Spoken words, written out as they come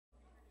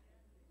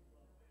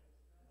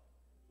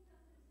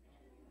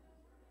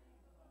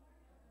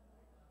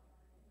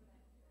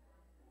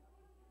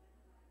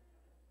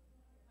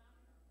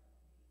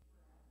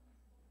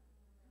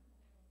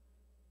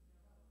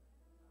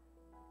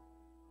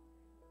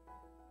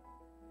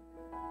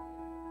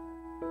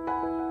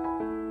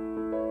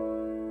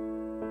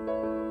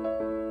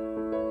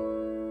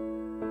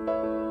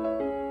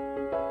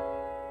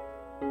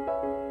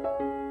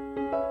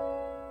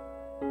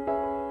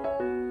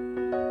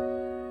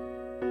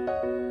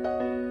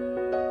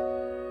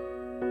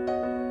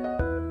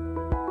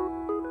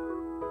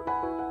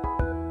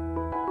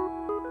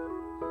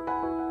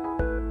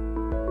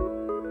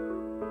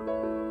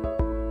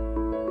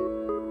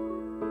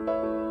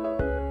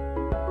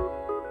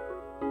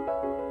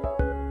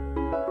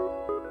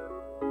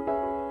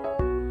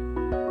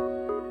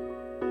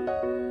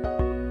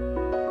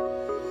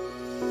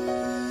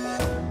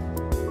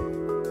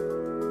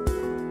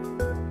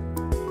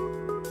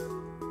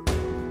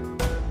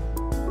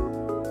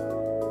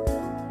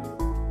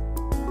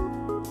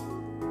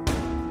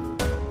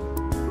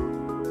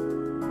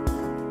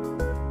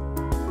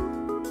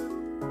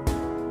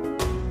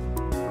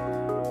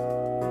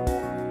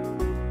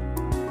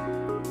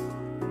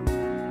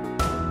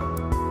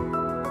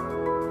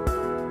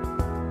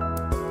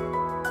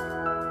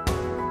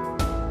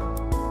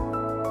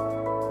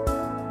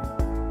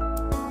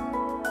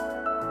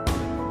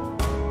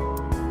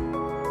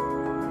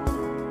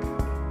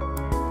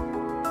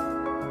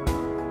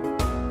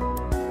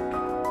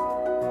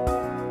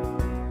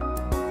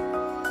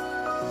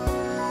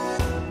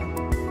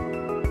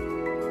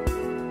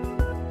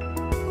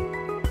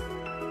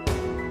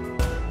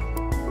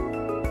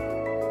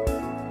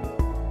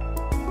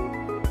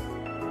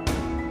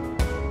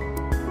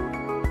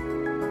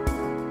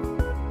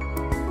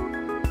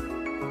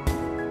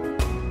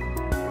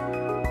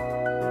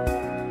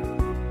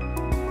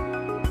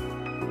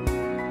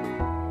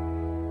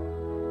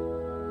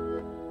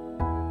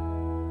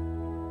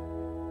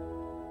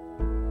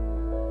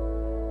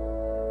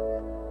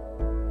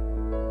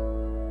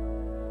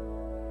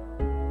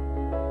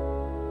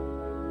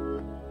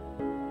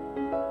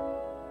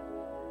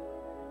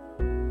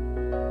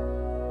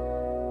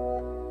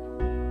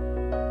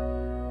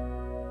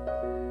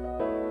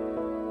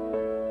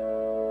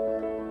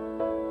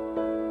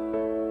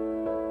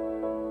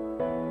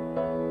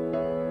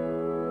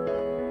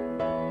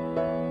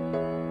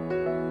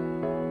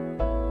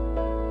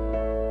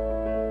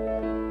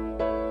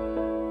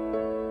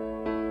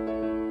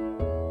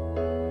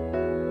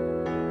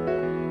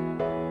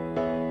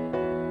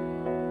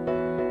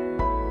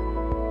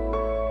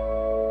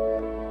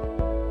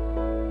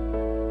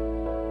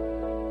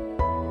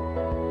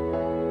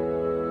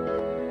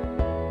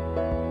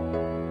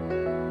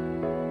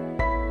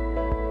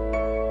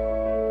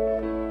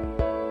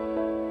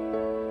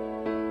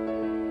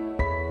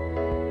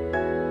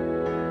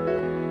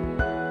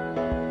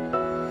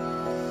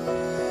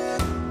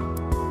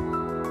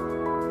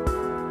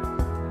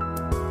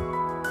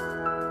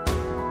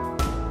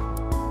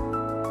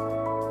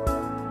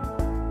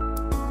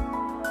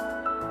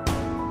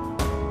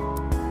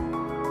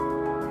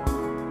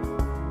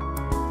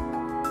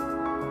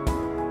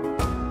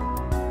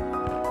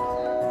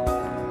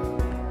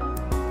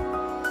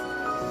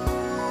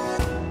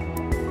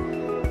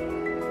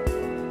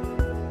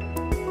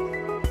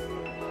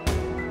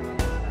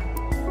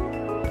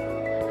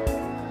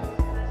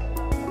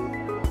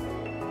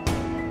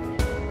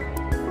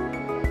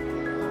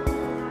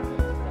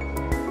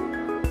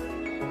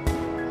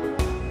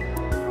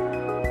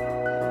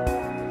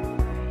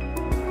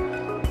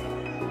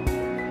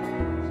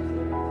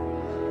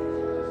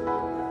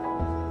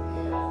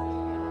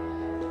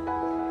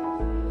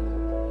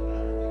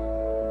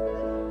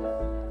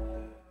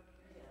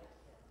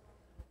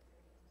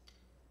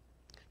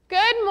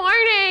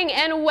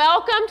and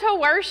welcome to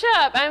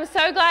worship. I'm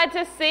so glad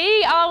to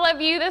see all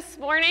of you this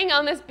morning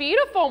on this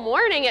beautiful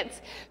morning.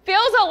 It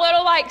feels a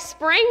little like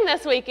spring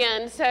this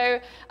weekend, so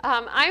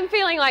I'm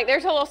feeling like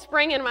there's a little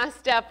spring in my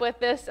step with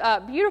this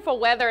beautiful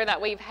weather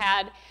that we've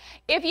had.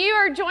 If you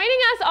are joining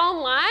us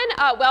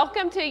online,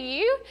 welcome to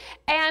you.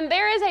 And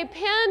there is a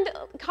pinned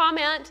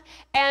comment,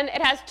 and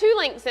it has two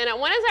links in it.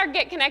 One is our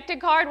Get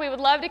Connected card. We would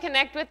love to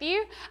connect with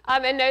you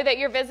and know that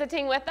you're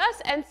visiting with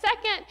us. And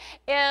second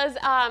is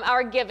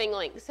our giving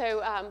link.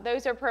 So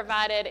those are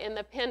provided in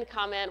the pinned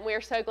comment.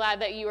 We're so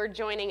glad that you are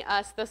joining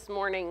us this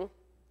morning.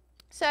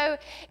 So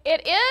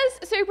it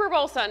is Super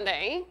Bowl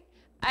Sunday.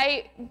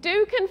 I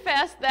do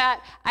confess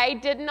that I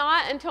did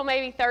not, until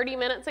maybe 30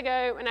 minutes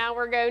ago, an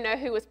hour ago, know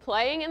who was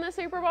playing in the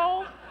Super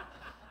Bowl.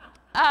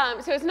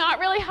 So it's not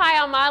really high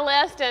on my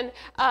list. And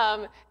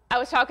I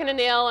was talking to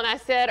Neil, and I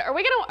said, are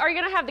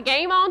you gonna have the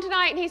game on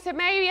tonight? And he said,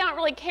 maybe. I don't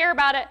really care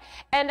about it.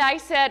 And I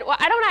said, well,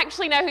 I don't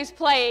actually know who's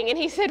playing. And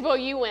he said, well,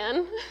 you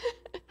win.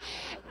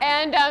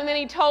 And then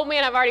he told me,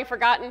 and I've already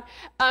forgotten.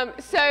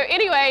 So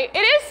anyway, it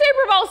is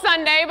Super Bowl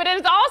Sunday, but it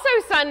is also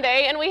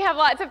Sunday, and we have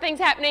lots of things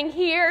happening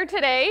here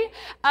today.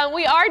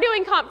 We are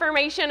doing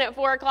confirmation at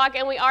 4 o'clock,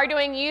 and we are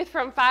doing youth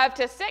from 5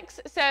 to 6.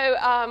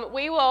 So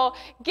we will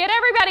get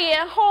everybody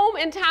at home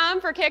in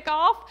time for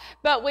kickoff,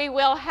 but we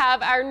will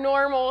have our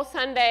normal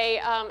Sunday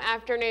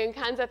afternoon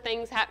kinds of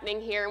things happening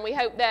here. And we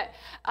hope that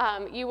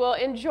you will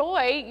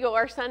enjoy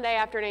your Sunday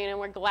afternoon, and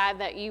we're glad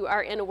that you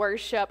are in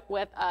worship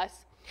with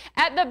us.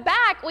 At the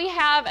back, we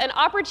have an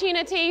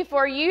opportunity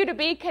for you to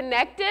be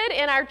connected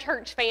in our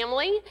church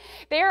family.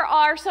 There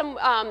are some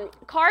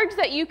cards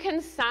that you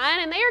can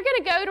sign, and they are going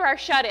to go to our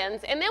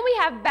shut-ins. And then we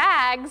have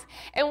bags,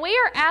 and we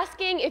are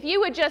asking if you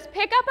would just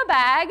pick up a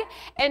bag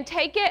and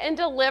take it and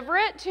deliver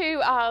it to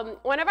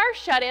one of our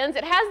shut-ins.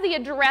 It has the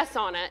address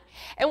on it.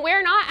 And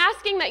we're not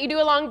asking that you do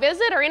a long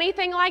visit or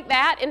anything like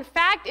that. In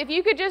fact, if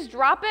you could just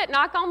drop it,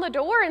 knock on the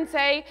door, and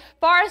say,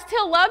 Forest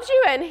Hill loves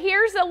you, and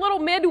here's a little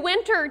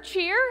midwinter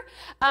cheer.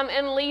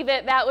 And leave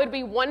it, that would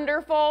be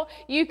wonderful.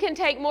 You can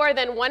take more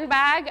than one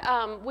bag.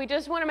 We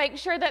just want to make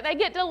sure that they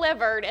get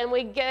delivered, and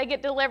we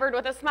get delivered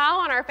with a smile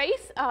on our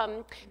face,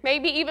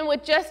 maybe even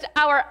with just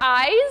our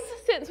eyes,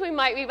 since we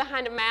might be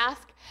behind a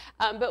mask.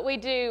 But we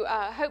do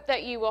hope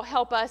that you will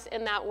help us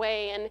in that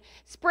way and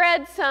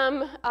spread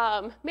some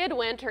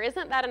midwinter,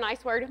 isn't that a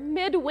nice word,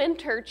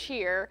 midwinter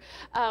cheer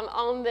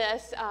on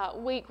this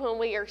week when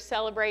we are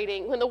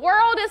celebrating. When the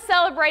world is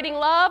celebrating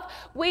love,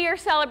 we are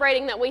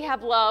celebrating that we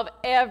have love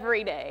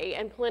every day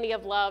and plenty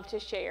of love to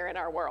share in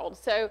our world.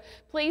 So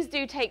please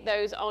do take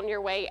those on your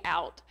way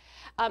out.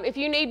 If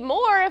you need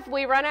more, if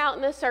we run out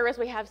in this service,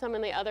 we have some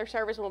in the other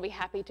service, and we'll be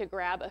happy to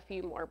grab a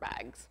few more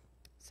bags.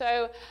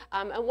 So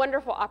a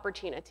wonderful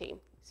opportunity.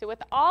 So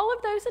with all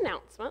of those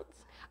announcements,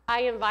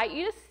 I invite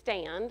you to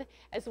stand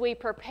as we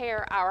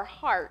prepare our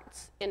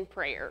hearts in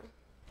prayer.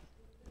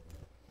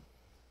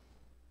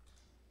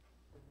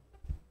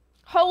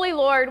 Holy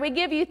Lord, we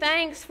give you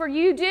thanks, for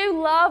you do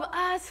love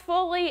us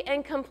fully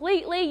and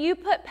completely. You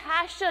put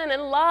passion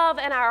and love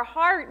in our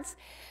hearts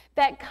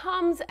that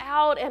comes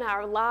out in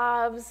our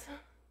lives.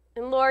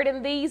 And Lord,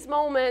 in these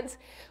moments,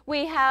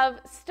 we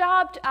have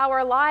stopped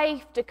our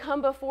life to come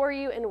before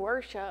you and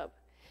worship,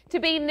 to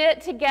be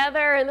knit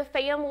together in the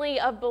family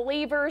of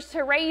believers,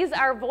 to raise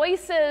our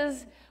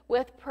voices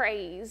with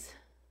praise,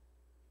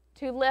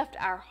 to lift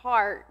our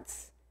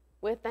hearts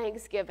with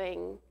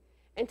thanksgiving,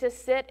 and to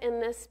sit in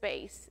this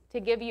space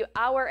to give you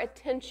our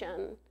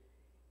attention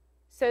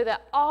so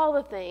that all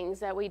the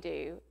things that we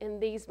do in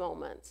these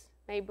moments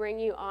may bring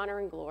you honor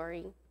and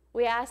glory.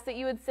 We ask that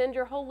you would send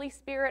your Holy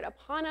Spirit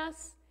upon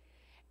us,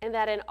 and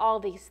that in all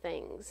these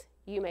things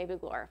you may be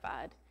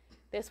glorified.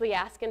 This we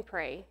ask and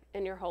pray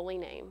in your holy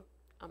name.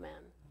 Amen.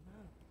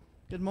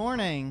 Good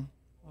morning.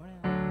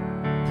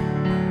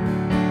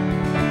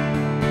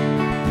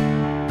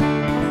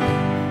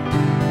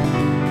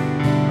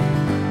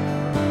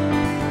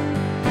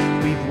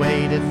 We've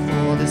waited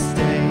for this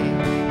day.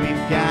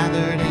 We've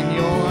gathered in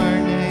your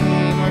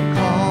name. We're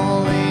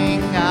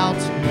calling out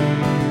to you.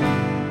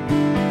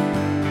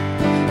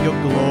 Your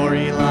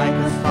glory like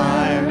a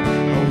fire,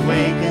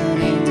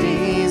 awakening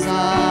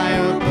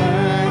desire,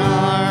 burn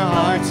our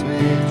hearts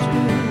with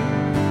joy.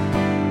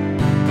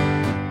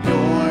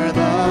 You're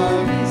the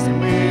reason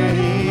we're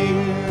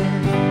here.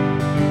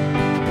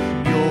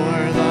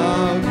 You're the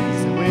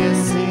reason we're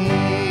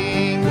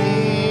singing.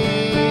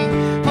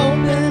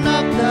 Open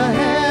up the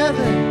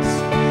heavens,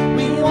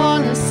 we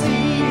want to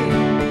see you.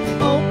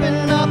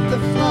 Open up the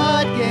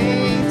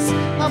floodgates,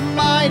 a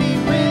mighty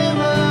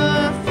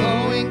river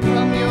flowing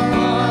from your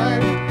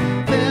heart,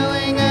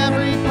 filling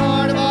every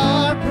part of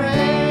our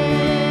praise.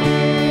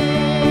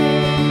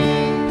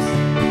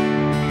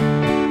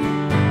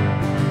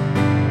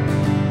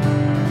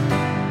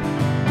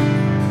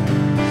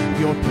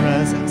 Your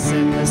presence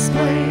in this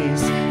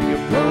place,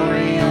 your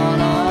glory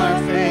on our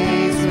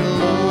face.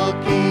 We're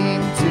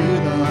looking to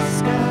the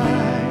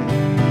sky,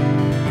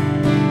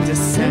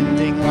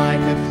 descending like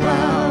a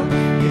cloud.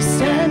 You're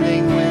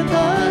standing with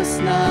us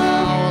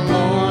now,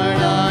 Lord,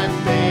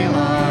 unveil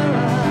our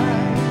eyes.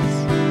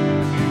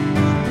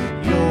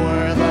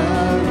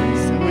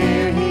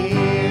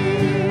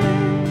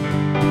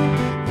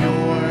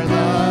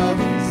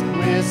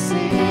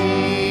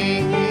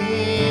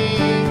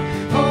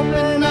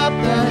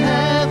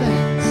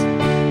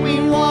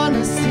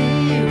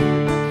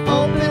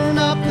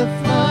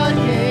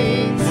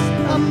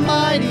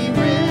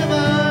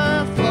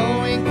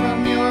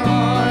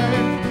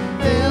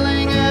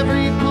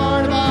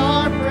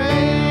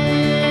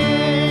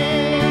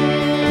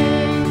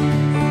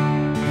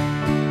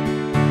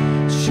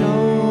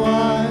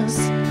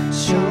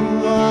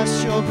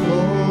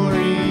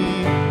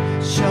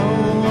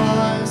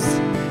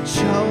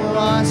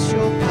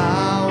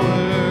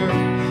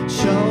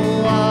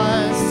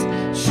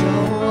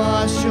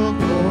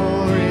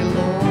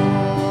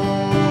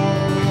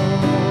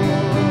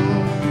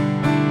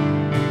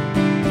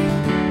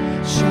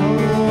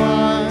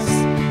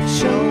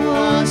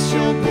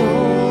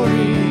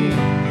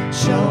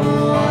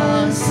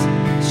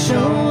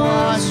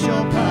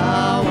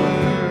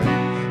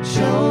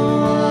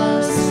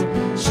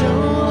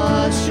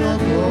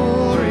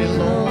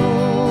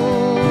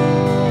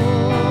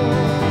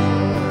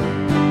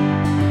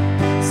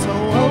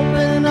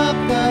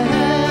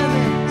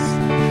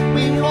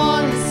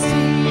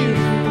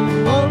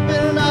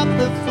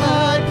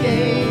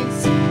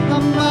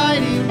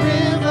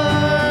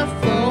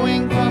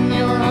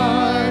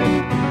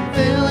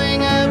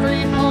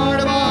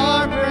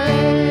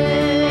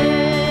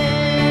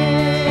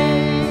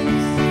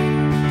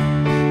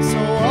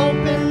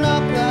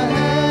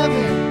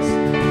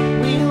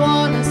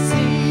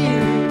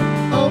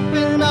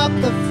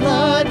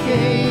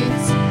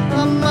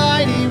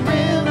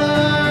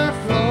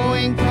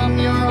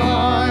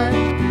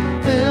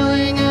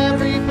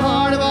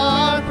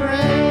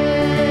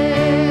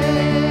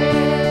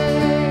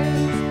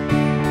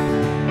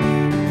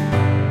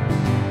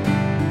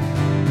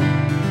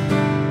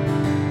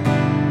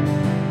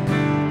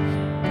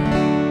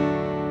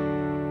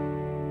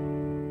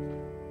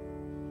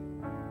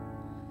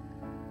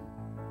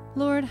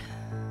 Lord,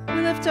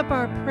 we lift up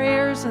our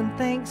prayers and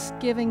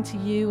thanksgiving to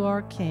you,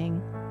 our King.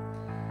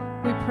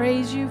 We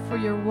praise you for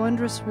your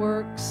wondrous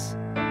works.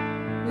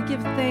 We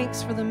give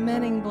thanks for the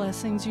many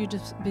blessings you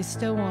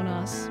bestow on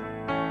us,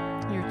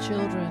 your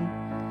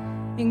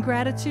children. In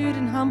gratitude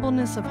and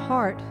humbleness of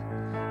heart,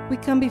 we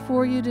come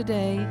before you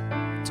today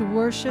to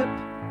worship,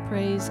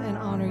 praise, and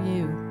honor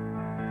you.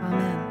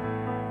 Amen.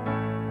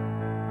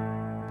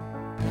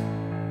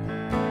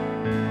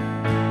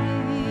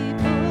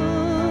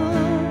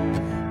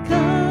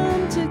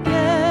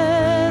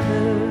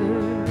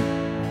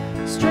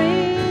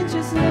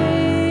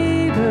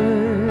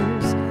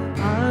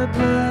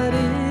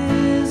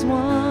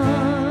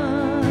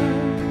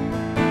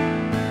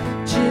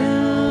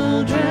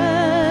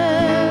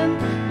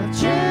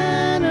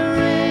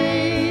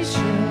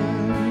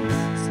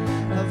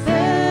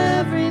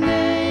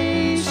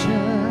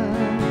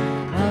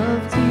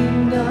 Of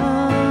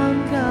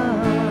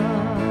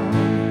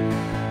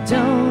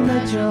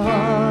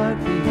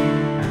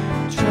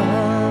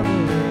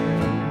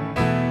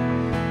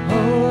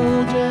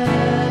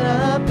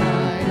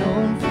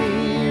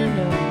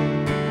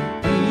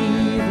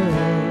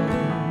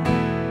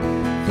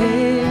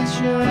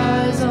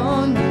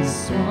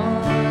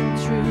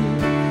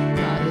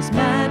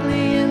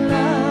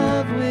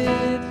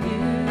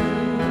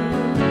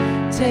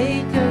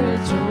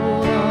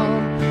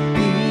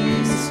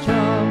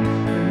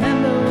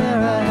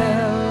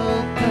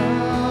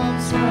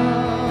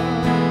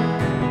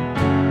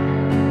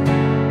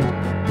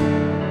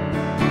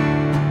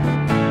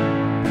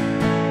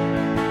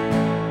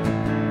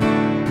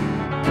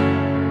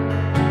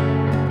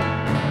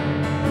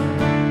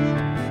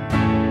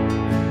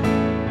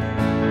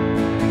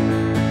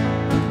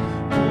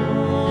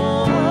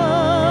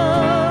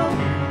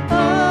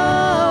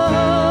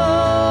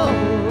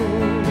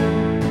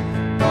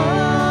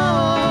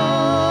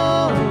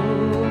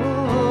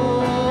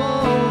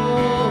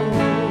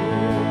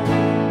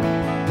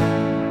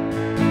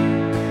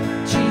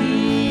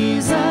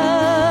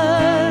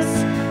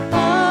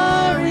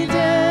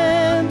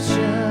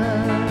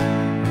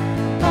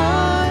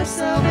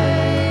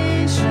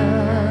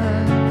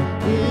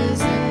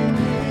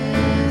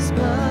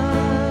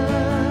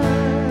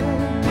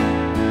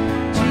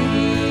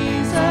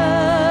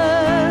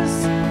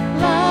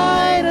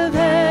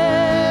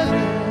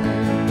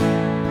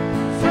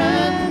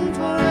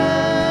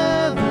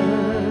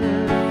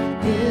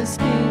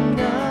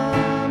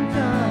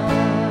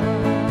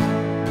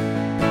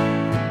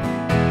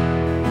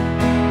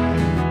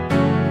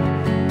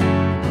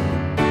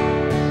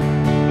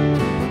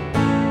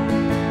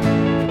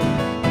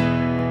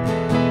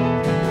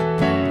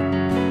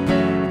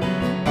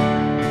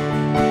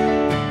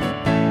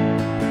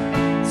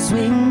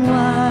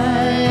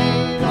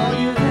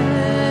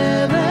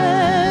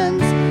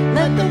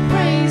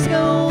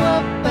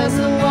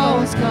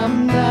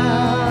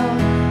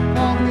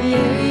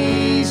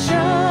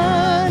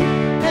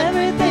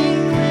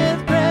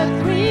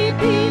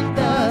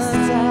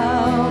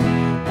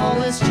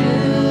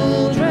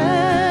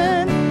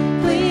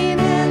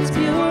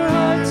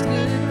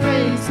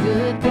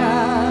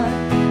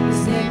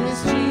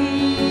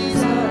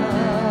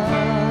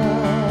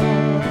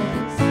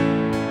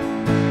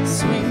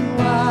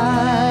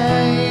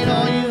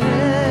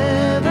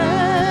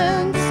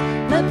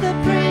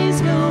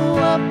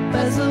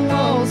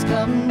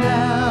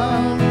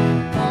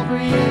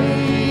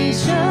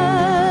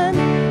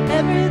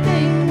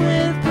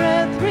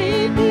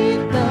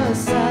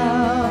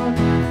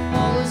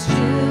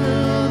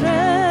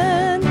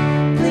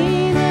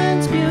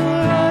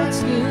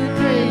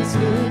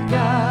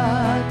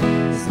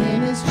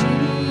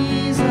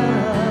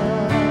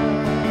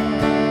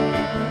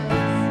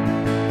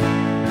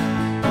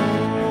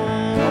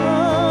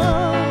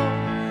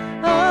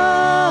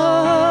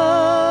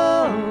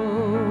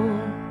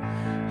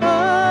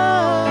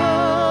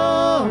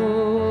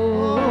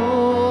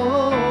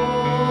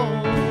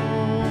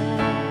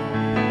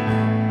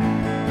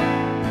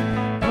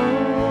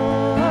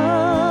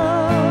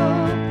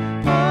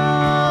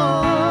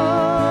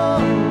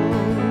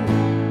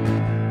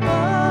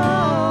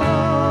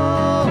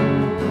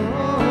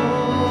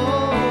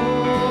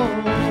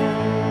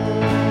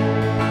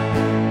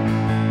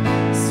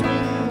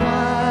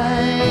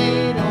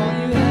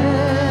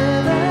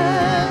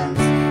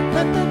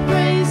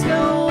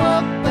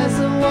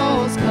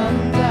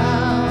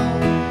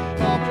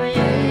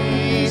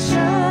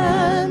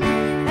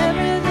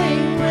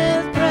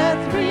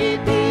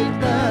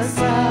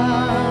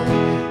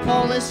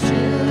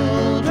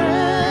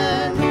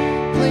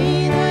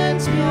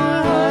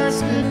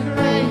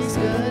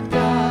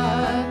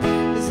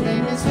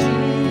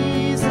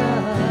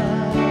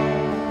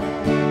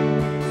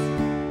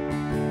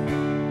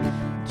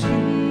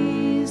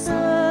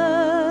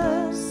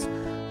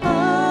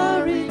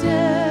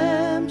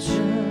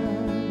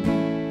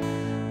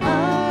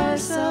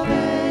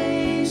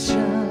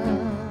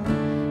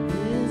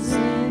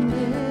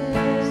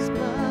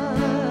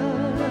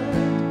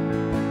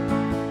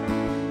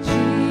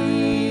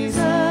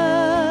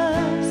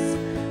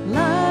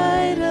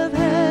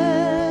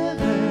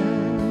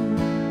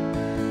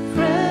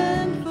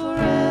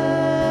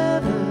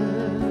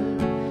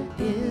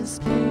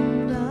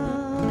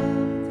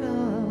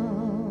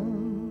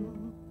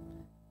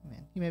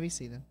be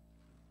seated.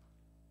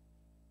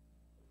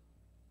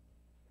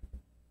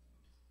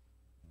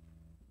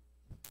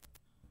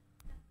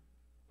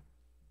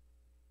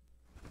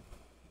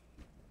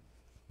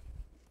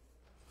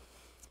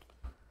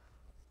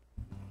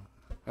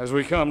 As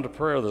we come to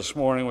prayer this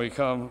morning, we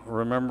come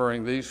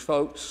remembering these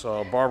folks.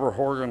 Barbara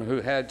Horgan,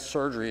 who had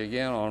surgery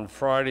again on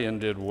Friday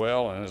and did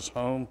well and is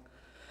home.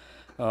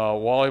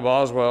 Wally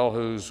Boswell,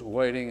 who's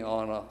waiting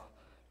on a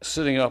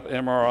sitting up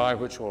MRI,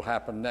 which will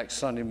happen next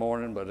Sunday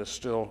morning, but is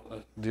still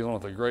dealing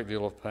with a great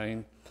deal of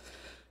pain.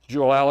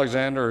 Jewel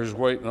Alexander, who's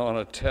waiting on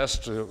a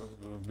test to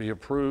be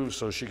approved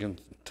so she can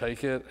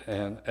take it.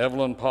 And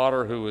Evelyn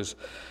Potter, who is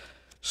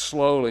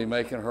slowly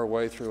making her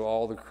way through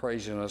all the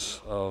craziness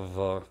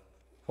of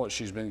what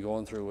she's been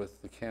going through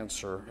with the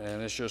cancer,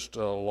 and it's just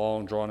a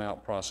long,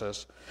 drawn-out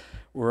process.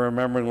 We're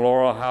remembering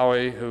Laura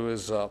Howie, who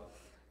is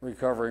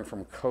recovering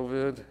from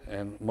COVID,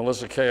 and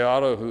Melissa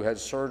Cayato, who had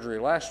surgery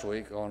last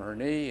week on her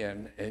knee,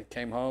 and it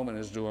came home and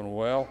is doing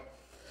well.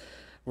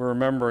 We're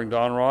remembering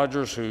Don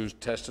Rogers, who's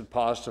tested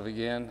positive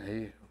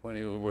again when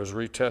he was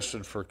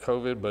retested for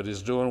COVID, but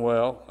is doing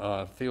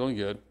well, feeling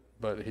good,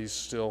 but he's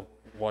still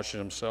watching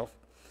himself.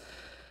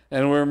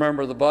 And we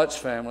remember the Butts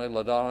family.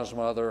 LaDonna's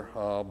mother,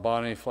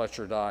 Bonnie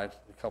Fletcher, died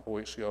a couple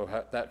weeks ago.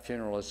 That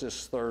funeral is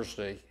this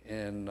Thursday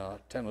in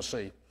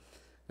Tennessee.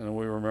 And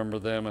we remember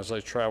them as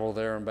they travel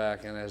there and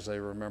back, and as they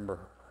remember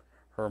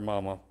her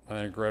mama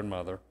and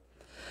grandmother.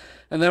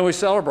 And then we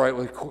celebrate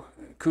with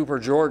Cooper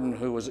Jordan,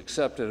 who was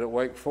accepted at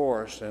Wake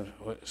Forest,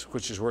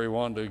 which is where he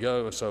wanted to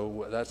go.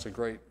 So that's a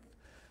great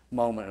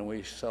moment, and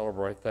we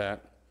celebrate that.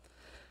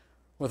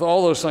 With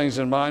all those things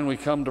in mind, we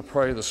come to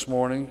pray this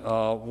morning.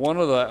 One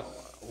of the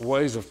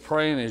ways of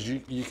praying is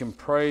you can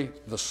pray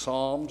the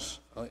Psalms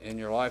in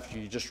your life.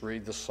 You just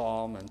read the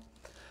Psalm, and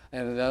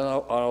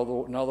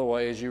another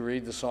way is you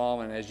read the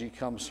Psalm, and as you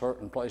come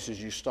certain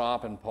places, you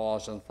stop and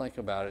pause and think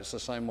about it. It's the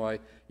same way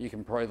you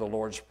can pray the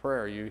Lord's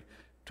Prayer. You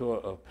to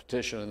a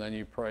petition, and then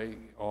you pray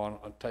on,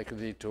 take a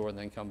detour, and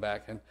then come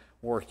back and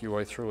work your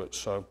way through it.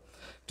 So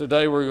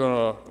today we're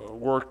going to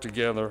work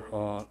together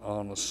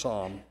on the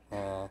Psalm.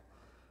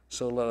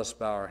 So let us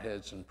bow our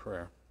heads in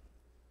prayer.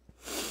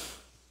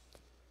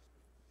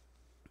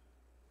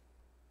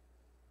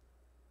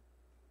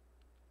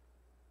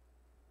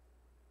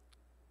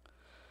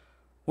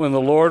 When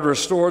the Lord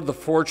restored the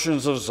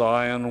fortunes of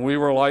Zion, we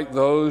were like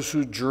those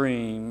who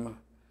dream.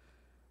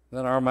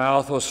 Then our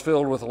mouth was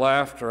filled with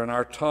laughter, and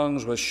our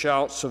tongues with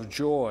shouts of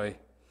joy.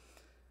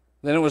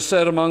 Then it was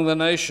said among the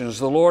nations,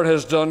 the Lord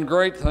has done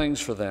great things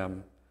for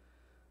them.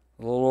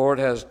 The Lord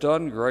has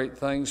done great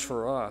things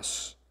for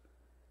us,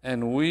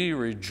 and we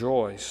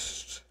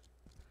rejoiced.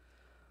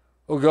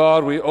 O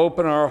God, we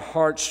open our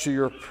hearts to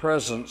your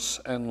presence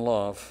and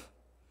love.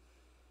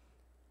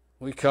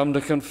 We come to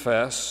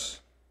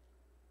confess,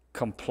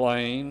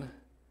 complain,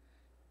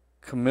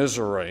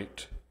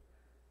 commiserate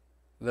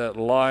that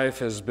life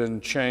has been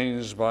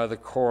changed by the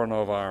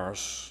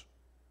coronavirus.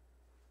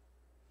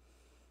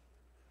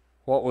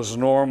 What was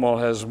normal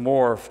has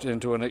morphed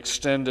into an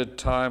extended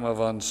time of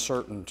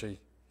uncertainty.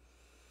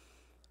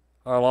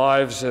 Our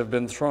lives have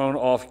been thrown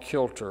off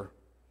kilter.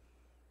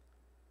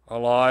 Our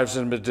lives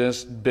have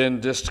been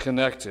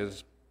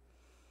disconnected.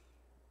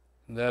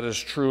 And that is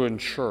true in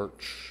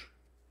church.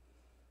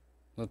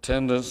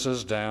 Attendance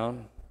is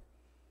down.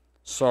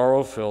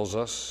 Sorrow fills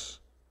us.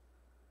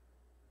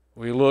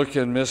 We look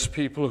and miss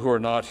people who are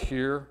not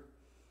here,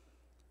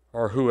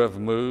 or who have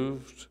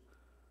moved,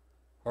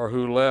 or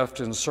who left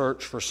in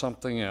search for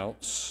something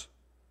else.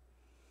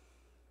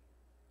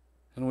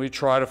 And we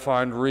try to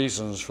find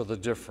reasons for the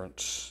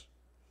difference.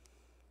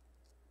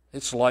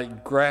 It's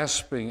like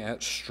grasping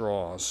at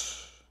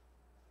straws.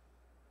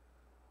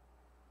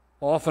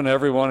 Often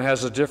everyone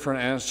has a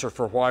different answer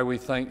for why we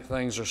think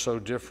things are so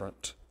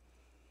different.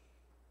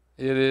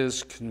 It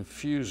is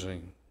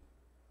confusing.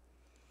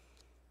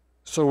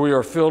 So we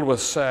are filled with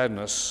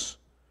sadness.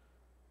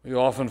 We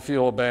often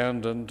feel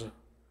abandoned.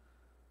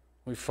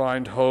 We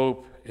find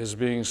hope is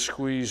being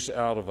squeezed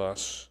out of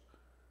us.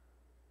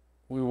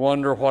 We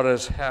wonder what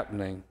is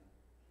happening.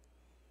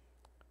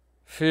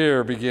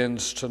 Fear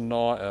begins to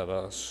gnaw at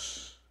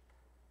us.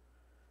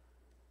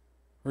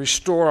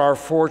 Restore our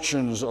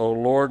fortunes, O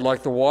Lord,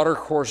 like the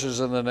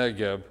watercourses in the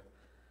Negeb.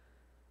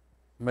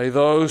 May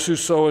those who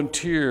sow in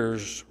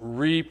tears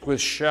reap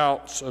with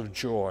shouts of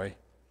joy.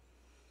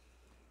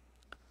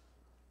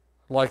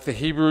 Like the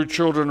Hebrew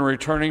children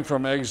returning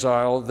from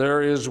exile,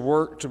 there is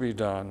work to be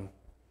done.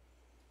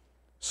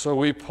 So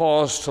we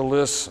pause to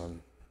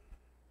listen,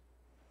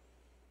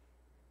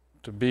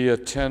 to be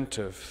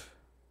attentive,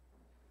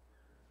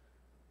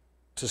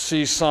 to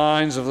see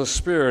signs of the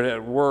Spirit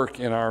at work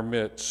in our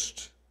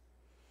midst.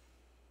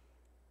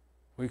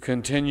 We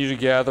continue to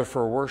gather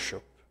for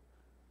worship,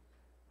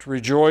 to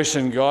rejoice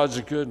in God's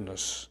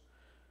goodness,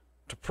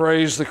 to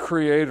praise the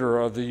Creator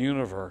of the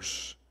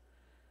universe,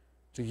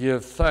 to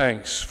give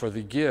thanks for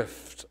the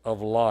gift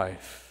of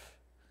life.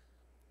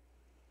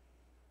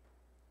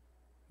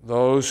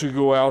 Those who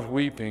go out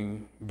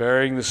weeping,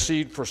 bearing the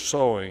seed for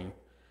sowing,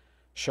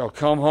 shall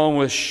come home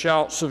with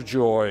shouts of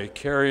joy,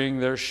 carrying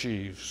their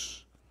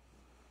sheaves.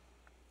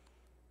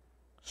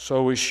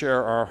 So we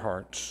share our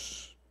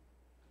hearts.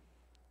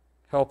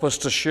 Help us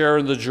to share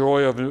in the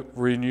joy of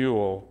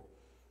renewal,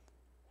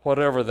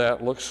 whatever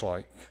that looks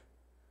like.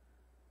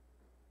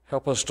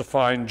 Help us to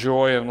find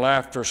joy and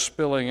laughter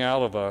spilling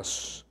out of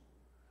us.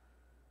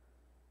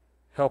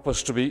 Help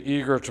us to be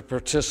eager to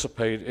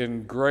participate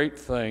in great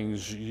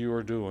things you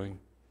are doing.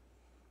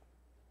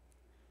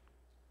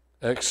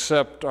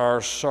 Accept our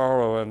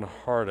sorrow and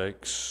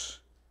heartaches,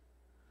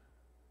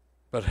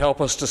 but help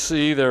us to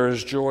see there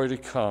is joy to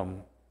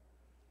come.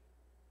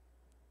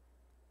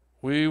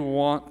 We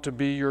want to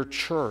be your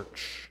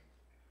church.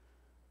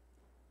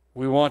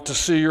 We want to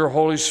see your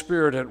Holy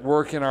Spirit at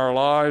work in our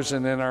lives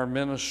and in our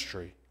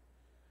ministry.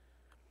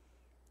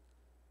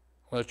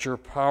 Let your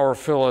power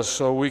fill us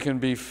so we can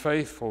be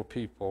faithful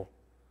people,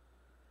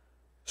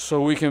 so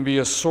we can be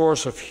a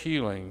source of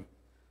healing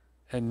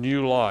and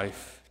new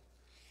life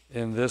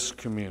in this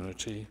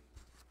community.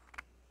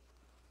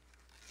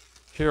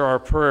 Hear our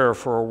prayer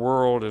for a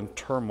world in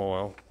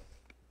turmoil.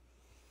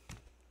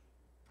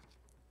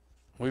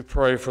 We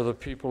pray for the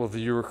people of the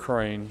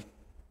Ukraine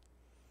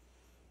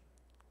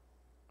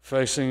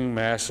facing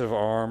massive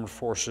armed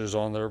forces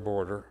on their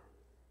border,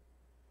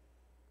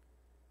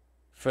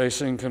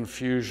 facing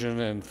confusion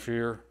and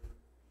fear,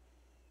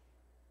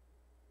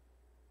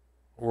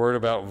 worried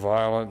about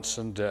violence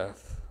and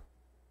death.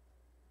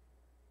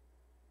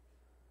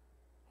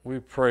 We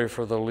pray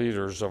for the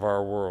leaders of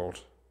our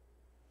world,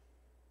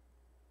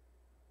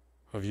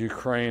 of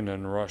Ukraine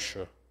and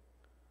Russia,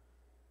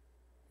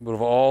 but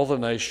of all the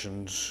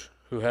nations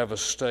who have a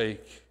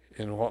stake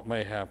in what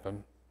may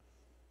happen.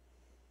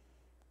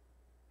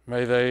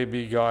 May they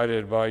be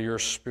guided by your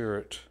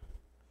Spirit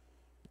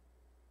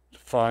to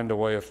find a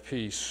way of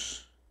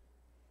peace,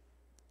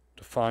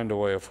 to find a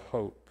way of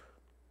hope,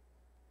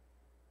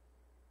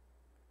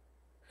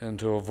 and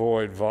to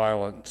avoid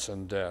violence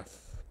and death.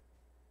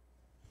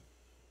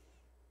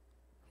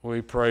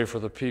 We pray for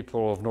the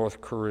people of North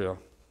Korea,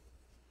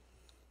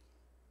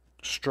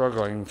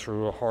 struggling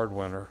through a hard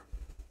winter,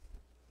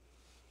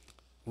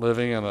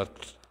 living in a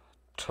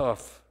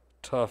tough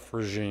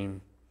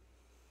regime.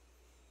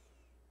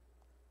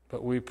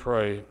 But we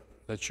pray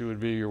that you would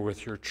be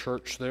with your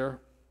church there,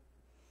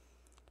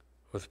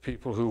 with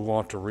people who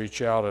want to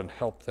reach out and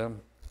help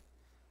them.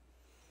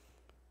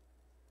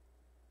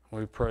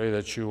 We pray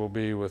that you will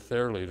be with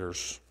their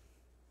leaders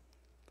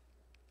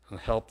and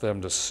help them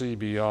to see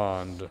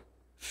beyond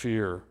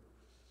fear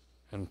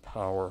and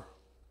power.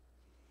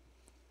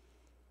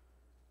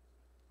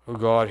 Oh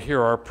God, hear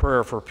our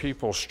prayer for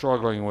people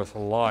struggling with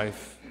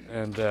life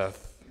and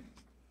death.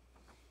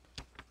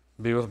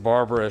 Be with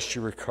Barbara as she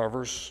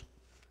recovers.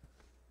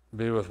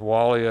 Be with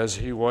Wally as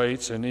he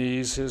waits and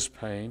ease his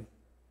pain.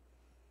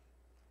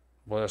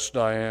 Bless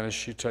Diane as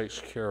she takes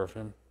care of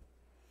him.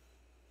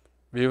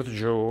 Be with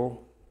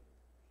Joel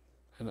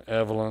and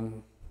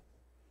Evelyn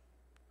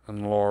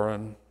and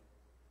Lauren.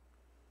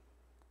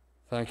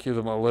 Thank you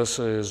that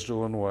Melissa is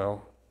doing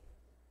well.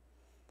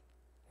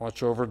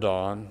 Watch over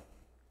Don.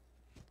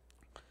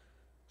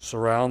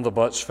 Surround the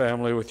Butts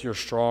family with your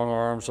strong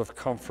arms of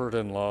comfort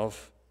and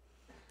love.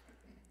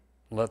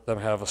 Let them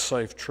have a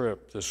safe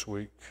trip this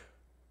week.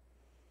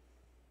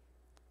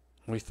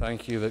 We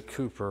thank you that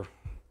Cooper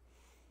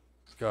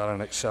got an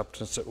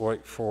acceptance at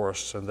Wake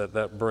Forest and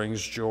that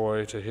brings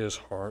joy to his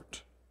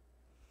heart.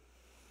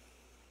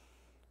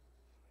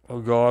 Oh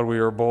God, we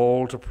are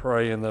bold to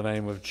pray in the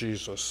name of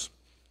Jesus,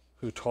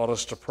 who taught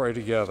us to pray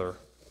together.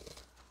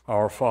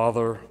 Our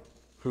Father,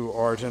 who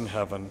art in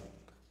heaven,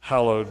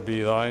 hallowed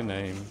be thy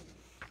name.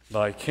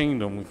 Thy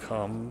kingdom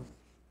come,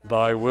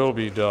 thy will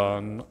be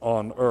done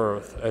on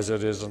earth as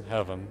it is in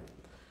heaven.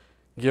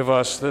 Give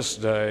us this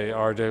day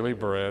our daily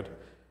bread,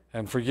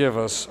 and forgive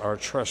us our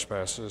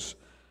trespasses,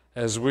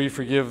 as we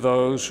forgive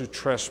those who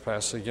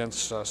trespass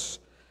against us.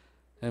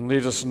 And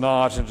lead us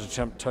not into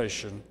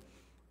temptation,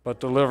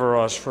 but deliver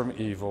us from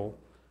evil.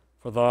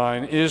 For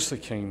thine is the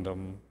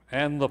kingdom,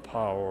 and the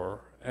power,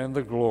 and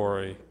the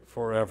glory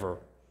forever.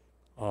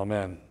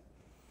 Amen.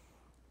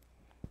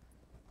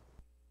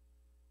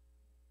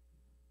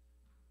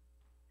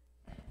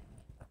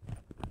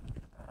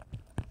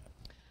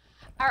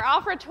 Our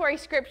offertory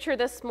scripture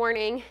this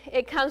morning,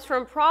 it comes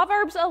from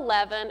Proverbs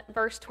 11,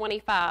 verse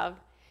 25.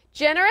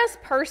 Generous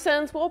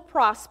persons will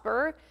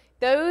prosper.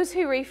 Those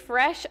who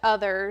refresh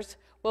others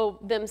will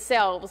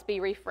themselves be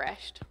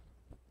refreshed.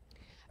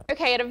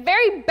 Okay, at a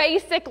very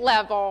basic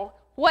level,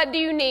 what do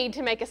you need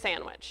to make a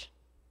sandwich?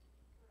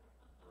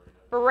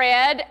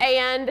 Bread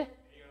and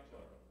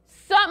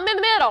something in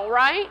the middle,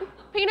 right?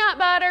 Peanut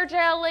butter,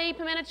 jelly,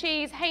 pimento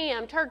cheese,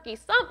 ham, turkey,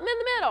 something in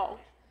the middle.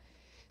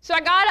 So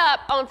I got up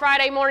on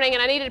Friday morning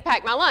and I needed to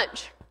pack my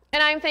lunch.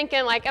 And I'm thinking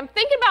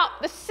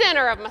about the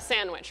center of my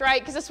sandwich,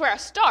 right? Because that's where I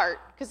start,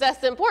 because that's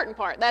the important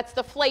part. That's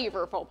the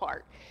flavorful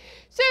part.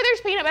 So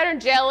there's peanut butter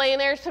and jelly, and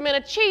there's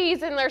pimento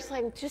cheese, and there's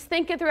just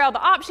thinking through all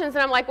the options.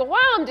 And I'm like, well, while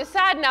I'm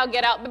deciding, I'll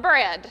get out the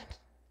bread,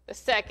 the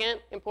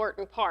second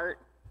important part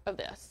of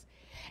this.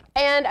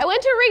 And I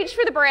went to reach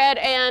for the bread,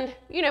 and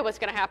you know what's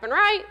going to happen,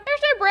 right?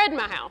 There's no bread in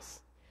my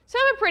house. So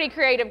I'm a pretty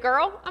creative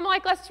girl. I'm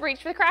like, let's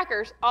reach for the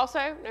crackers.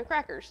 Also, no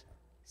crackers.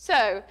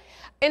 So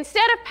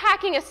instead of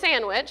packing a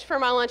sandwich for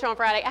my lunch on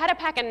Friday, I had to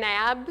pack a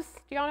nabs.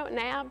 Do y'all know what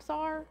nabs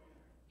are?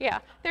 Yeah,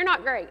 they're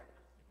not great.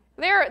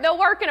 They'll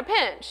work in a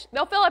pinch.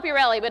 They'll fill up your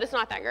belly, but it's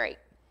not that great.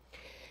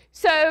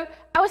 So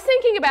I was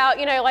thinking about,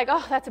 like,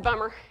 oh, that's a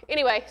bummer.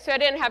 Anyway, so I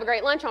didn't have a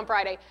great lunch on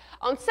Friday.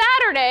 On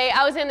Saturday,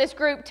 I was in this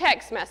group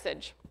text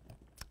message.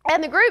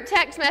 And the group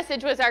text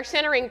message was our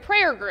centering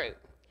prayer group.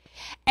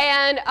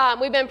 And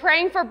we've been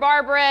praying for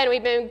Barbara, and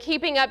we've been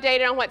keeping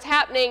updated on what's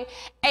happening.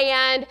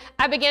 And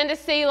I began to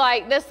see,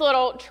 like, this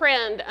little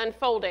trend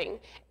unfolding.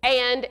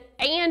 And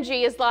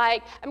Angie is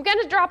like, I'm going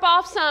to drop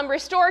off some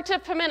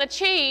restorative pimento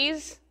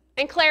cheese.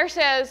 And Claire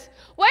says,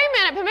 wait a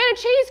minute,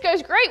 pimento cheese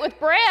goes great with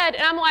bread.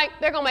 And I'm like,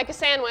 they're going to make a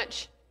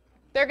sandwich.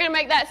 They're going to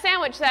make that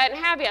sandwich that I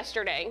didn't have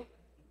yesterday.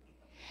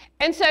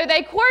 And so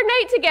they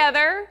coordinate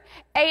together,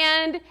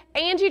 and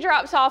Angie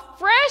drops off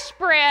fresh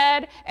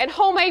bread and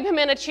homemade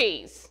pimento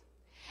cheese.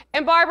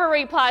 And Barbara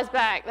replies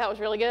back, that was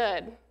really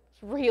good.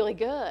 It's really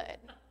good.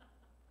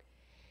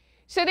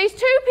 So these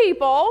two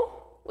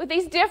people with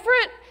these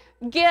different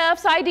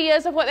gifts,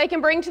 ideas of what they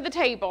can bring to the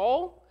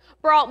table,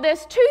 brought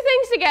this two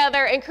things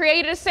together and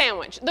created a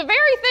sandwich. The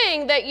very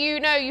thing that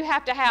you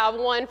have to have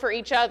one for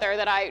each other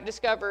that I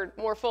discovered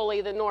more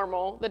fully than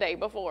normal the day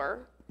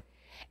before.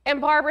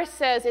 And Barbara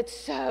says, it's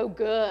so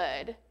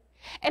good.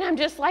 And I'm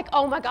just like,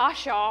 oh my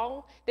gosh,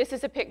 y'all, this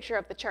is a picture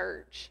of the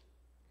church.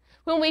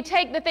 When we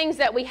take the things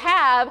that we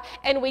have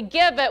and we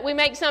give it, we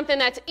make something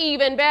that's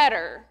even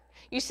better.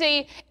 You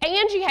see,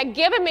 Angie had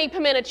given me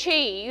pimento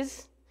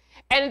cheese,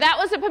 and that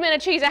was the pimento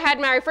cheese I had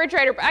in my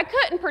refrigerator, but I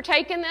couldn't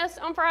partake in this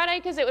on Friday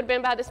because it would have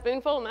been by the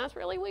spoonful, and that's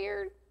really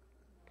weird.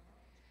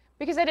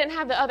 Because I didn't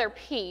have the other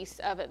piece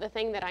of it, the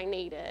thing that I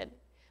needed.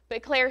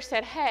 But Claire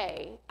said,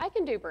 hey, I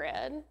can do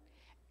bread.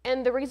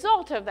 And the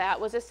result of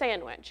that was a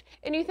sandwich.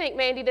 And you think,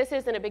 Mandy, this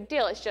isn't a big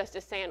deal. It's just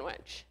a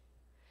sandwich.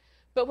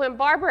 But when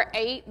Barbara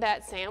ate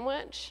that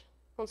sandwich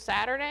on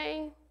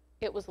Saturday,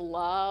 it was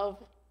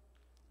love.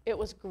 It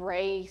was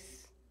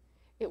grace.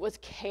 It was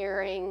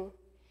caring.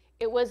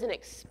 It was an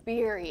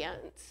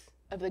experience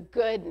of the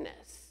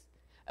goodness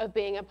of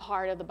being a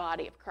part of the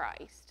body of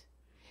Christ.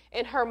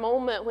 In her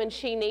moment when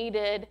she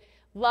needed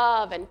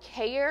love and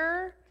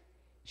care,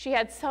 she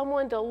had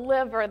someone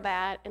deliver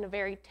that in a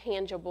very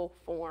tangible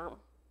form.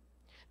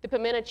 The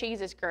pimento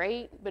cheese is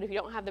great, but if you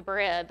don't have the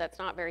bread, that's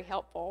not very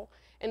helpful.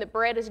 And the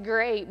bread is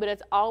great, but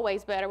it's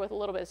always better with a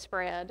little bit of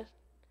spread.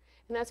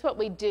 And that's what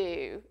we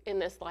do in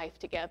this life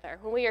together.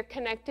 When we are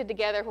connected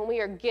together, when we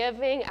are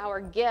giving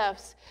our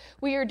gifts,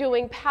 we are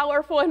doing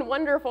powerful and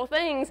wonderful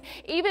things.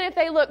 Even if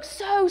they look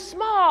so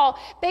small,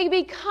 they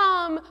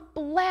become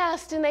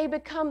blessed and they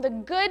become the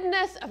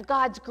goodness of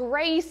God's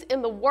grace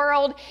in the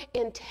world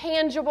in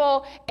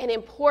tangible and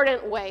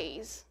important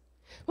ways.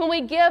 When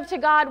we give to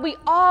God, we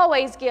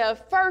always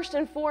give first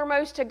and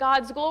foremost to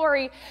God's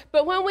glory.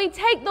 But when we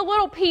take the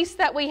little piece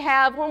that we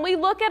have, when we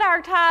look at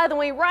our tithe and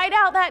we write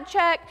out that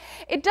check,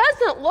 it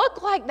doesn't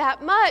look like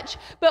that much,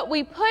 but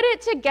we put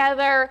it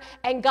together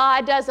and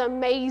God does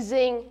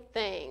amazing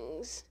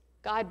things.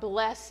 God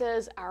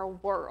blesses our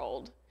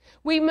world.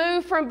 We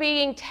move from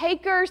being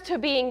takers to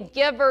being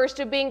givers,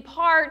 to being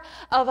part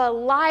of a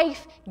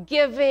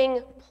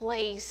life-giving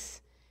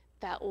place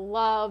that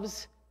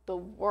loves the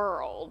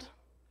world.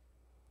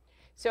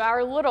 So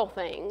our little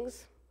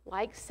things,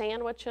 like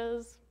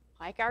sandwiches,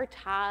 like our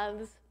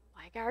tithes,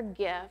 like our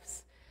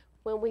gifts,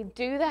 when we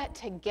do that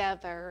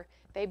together,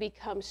 they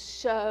become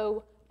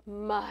so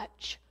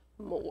much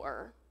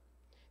more.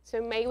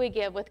 So may we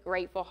give with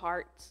grateful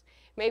hearts.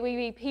 May we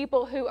be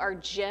people who are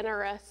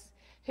generous,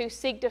 who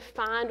seek to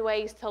find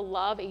ways to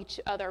love each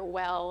other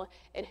well,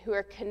 and who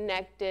are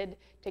connected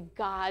to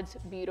God's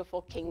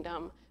beautiful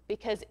kingdom.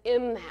 Because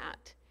in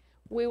that,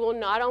 we will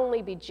not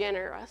only be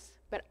generous,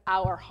 but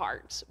our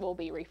hearts will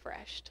be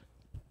refreshed.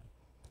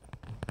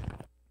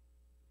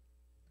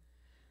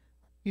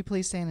 You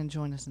please stand and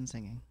join us in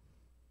singing.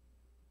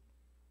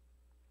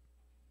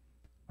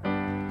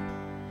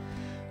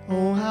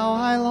 Oh, how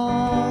I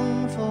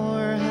long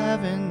for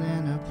heaven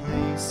and a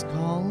place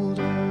called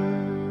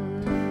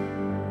earth,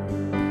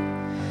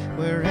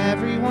 where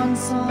everyone's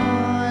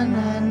son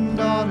and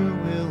daughter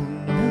will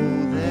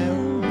know their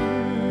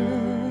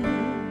worth,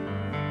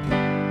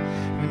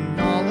 when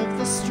all of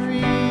the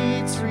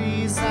streets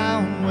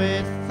resound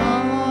with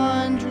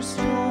thunderous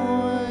joy.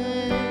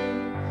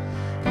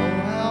 Oh,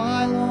 how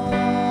I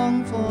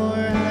long for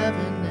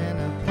heaven and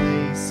a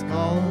place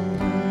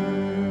called earth.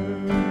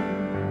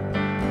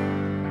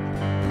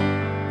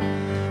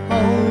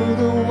 Oh,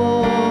 the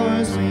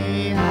wars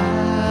we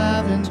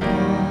haven't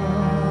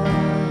won.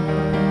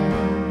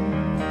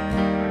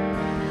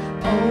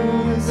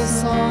 Oh, the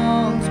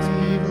songs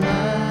we've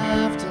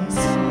laughed and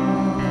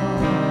sung.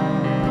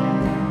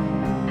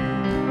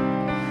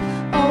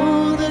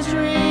 Oh, the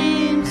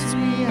dreams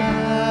we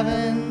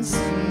haven't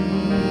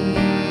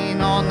seen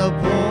on the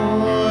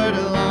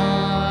borderline.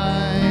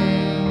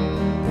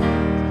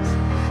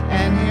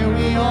 And here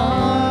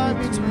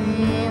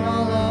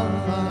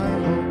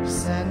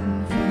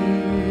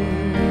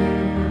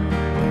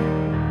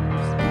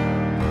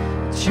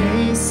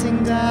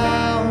chasing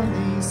down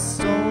these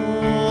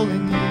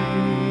stolen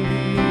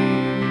years,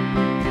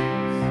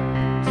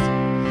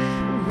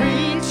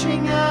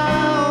 reaching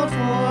out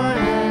for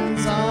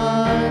hands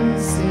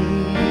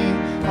unseen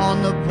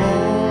on the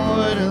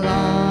borderlines,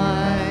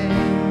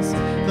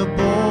 the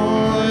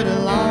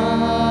borderlines.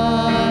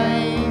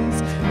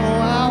 Oh,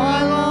 how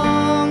I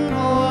long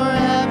for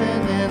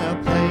heaven in a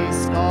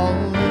place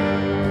called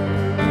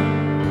earth,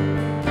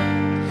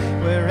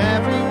 where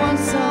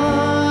everyone's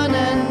son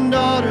and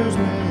daughters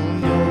will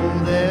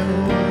know their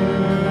worth,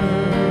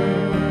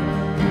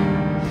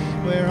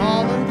 where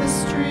all of the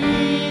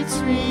streets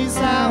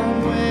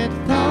resound with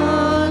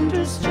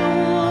thunderous joy.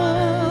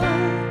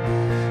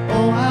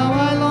 Oh, how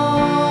I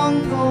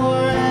long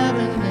for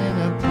heaven in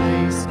a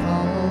place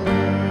called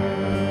earth.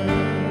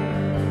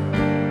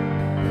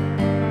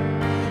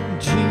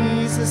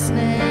 Jesus'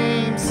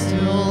 name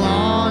still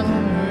on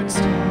earth's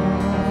tongue,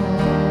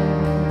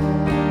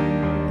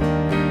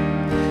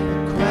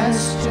 the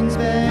questions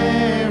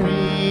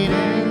buried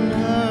in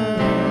her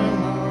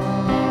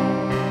lungs.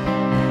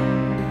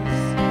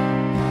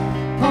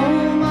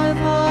 Oh, my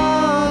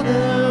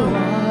Father,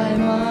 why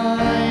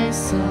my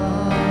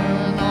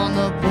son on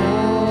the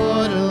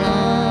borderlines,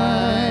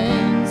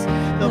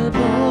 the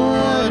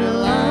borderlines.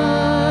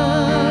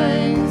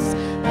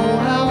 Oh,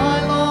 how I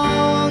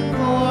long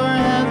for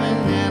heaven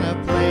in a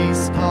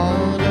place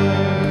called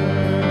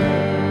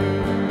earth,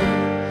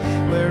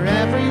 where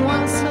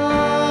everyone's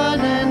son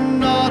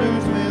and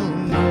daughters will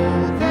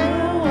know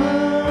their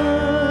worth,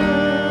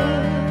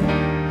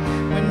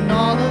 when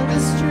all of the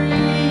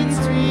streets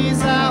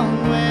resound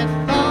with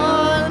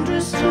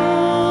thunderous joy.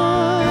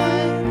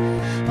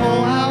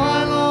 Oh, how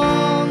I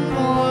long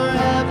for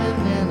heaven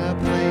in a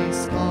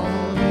place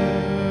called earth.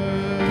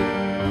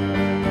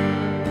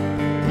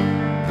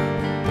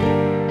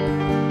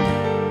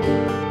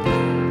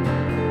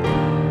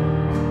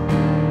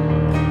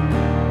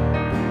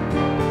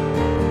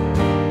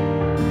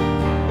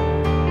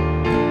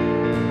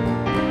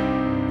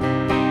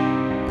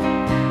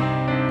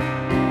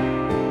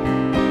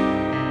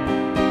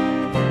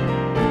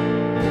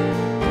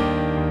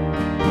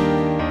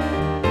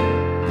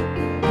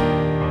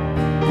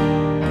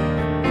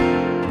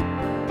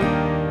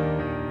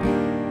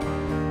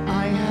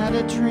 I had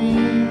a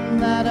dream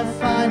that I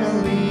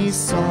finally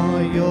saw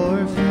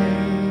your face,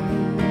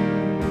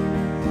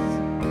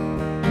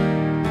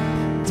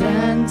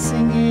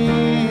 dancing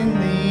in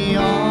the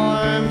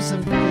arms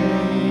of grace,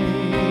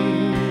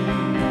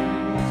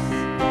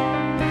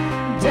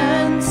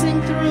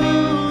 dancing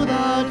through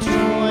the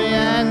joy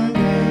and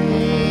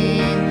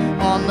pain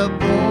on the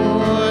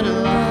borderlines,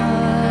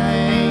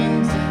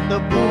 the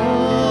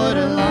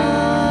borderlines.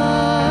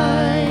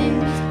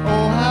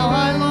 Oh, how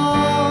I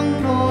long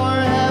for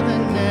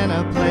heaven in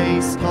a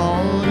place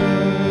called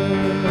earth,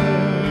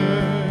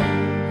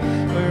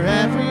 where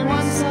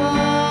everyone's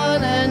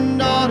son and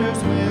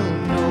daughters will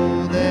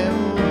know their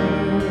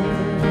worth,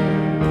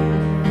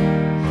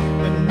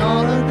 when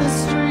all of the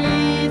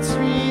streets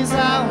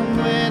resound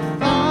with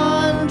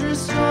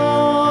thunderous joy.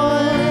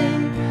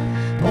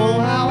 Oh,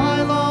 how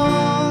I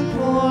long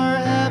for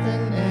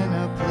heaven in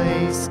a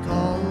place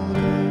called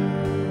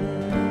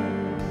earth.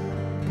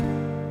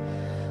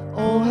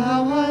 Oh,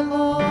 how I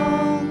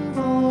long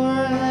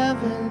for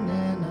heaven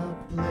in a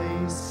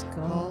place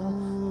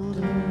called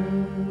earth.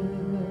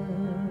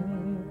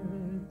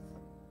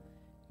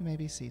 You may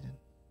be seated.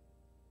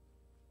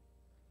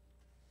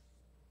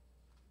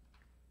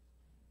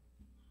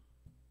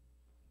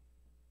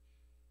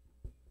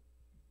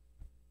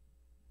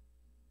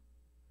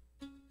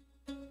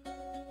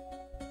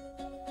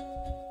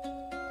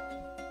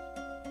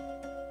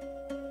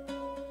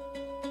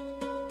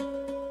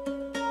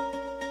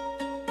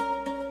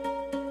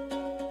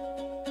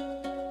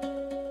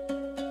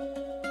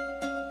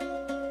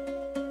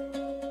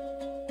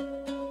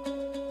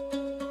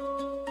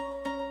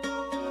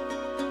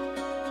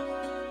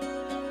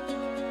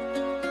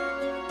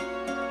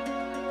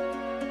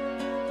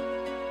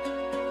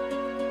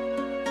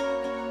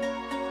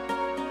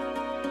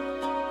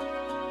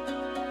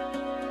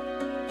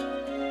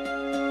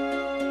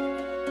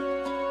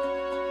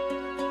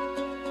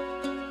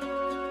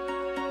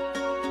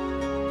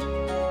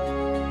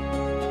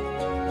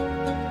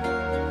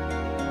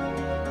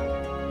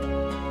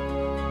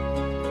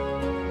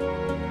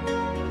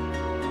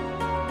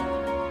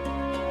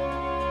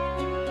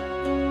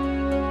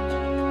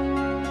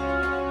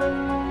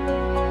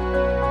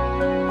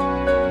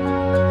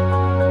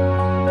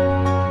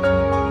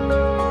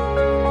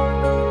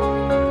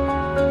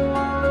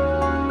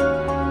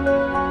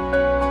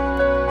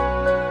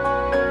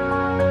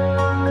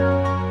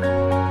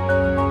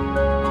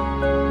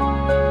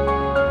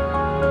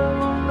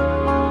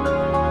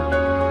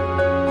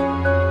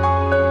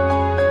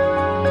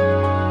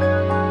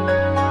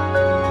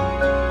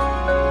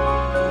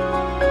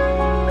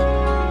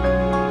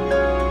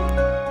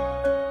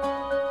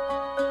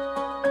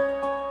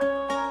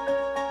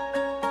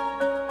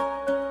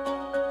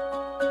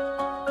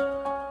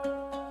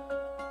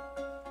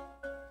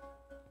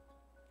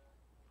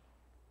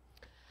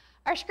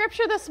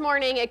 scripture this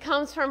morning, it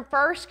comes from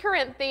 1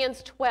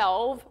 Corinthians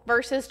 12,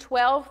 verses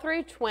 12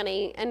 through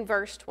 20, and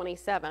verse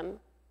 27.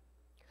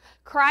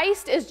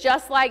 Christ is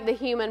just like the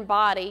human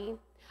body.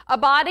 A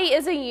body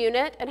is a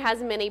unit and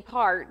has many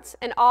parts,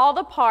 and all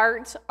the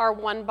parts are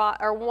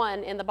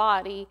one in the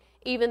body,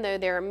 even though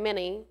there are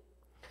many.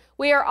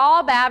 We are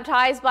all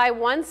baptized by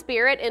one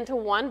Spirit into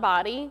one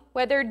body,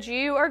 whether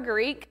Jew or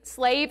Greek,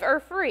 slave or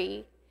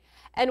free,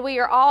 and we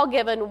are all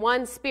given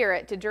one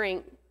Spirit to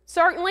drink.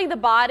 Certainly the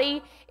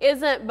body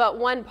isn't but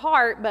one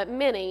part, but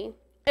many.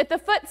 If the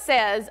foot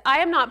says, I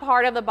am not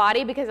part of the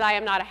body because I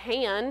am not a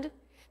hand,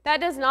 that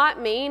does not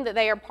mean that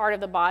they are part of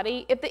the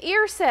body. If the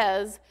ear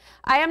says,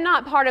 I am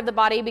not part of the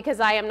body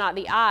because I am not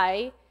the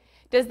eye,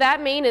 does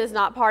that mean it is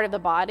not part of the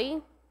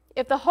body?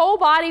 If the whole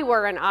body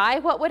were an eye,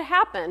 what would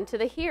happen to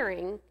the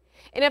hearing?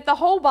 And if the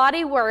whole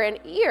body were an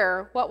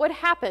ear, what would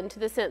happen to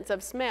the sense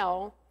of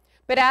smell?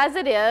 But as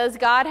it is,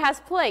 God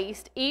has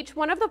placed each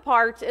one of the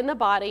parts in the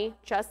body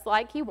just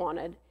like He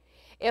wanted.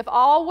 If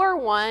all were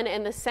one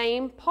and the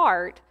same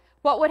part,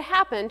 what would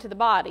happen to the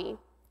body?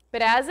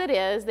 But as it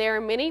is, there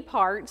are many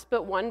parts,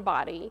 but one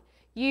body.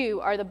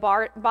 You are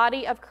the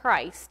body of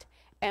Christ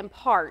and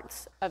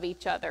parts of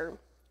each other.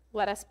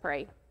 Let us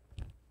pray.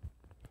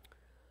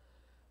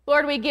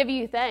 Lord, we give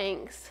you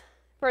thanks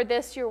for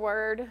this, your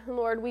word.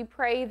 Lord, we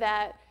pray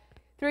that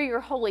through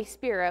your Holy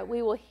Spirit,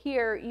 we will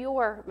hear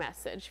your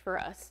message for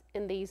us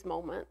in these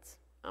moments.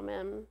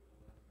 Amen.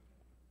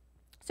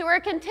 So we're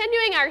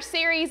continuing our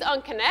series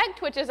on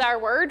Connect, which is our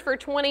word for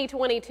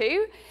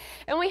 2022.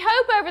 And we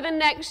hope over the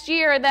next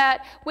year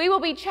that we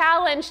will be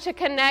challenged to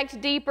connect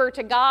deeper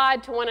to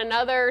God, to one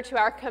another, to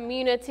our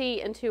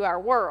community, and to our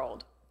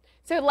world.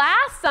 So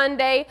last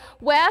Sunday,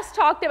 Wes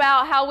talked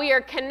about how we are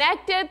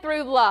connected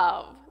through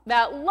love.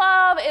 That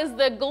love is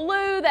the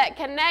glue that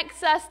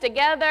connects us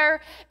together,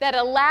 that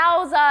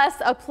allows us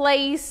a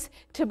place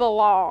to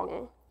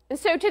belong. And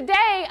so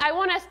today, I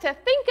want us to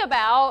think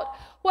about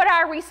what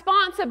our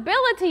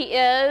responsibility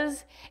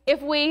is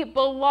if we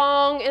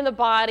belong in the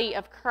body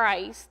of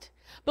Christ.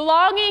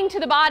 Belonging to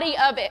the body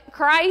of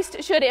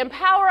Christ should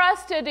empower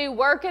us to do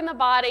work in the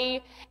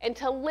body and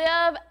to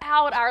live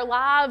out our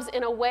lives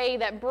in a way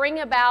that bring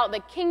about the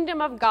kingdom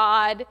of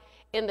God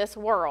in this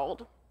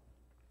world.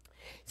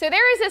 So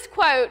there is this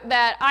quote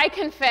that I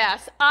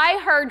confess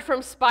I heard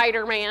from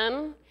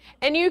Spider-Man,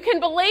 and you can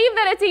believe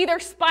that it's either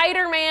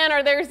Spider-Man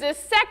or there's this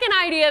second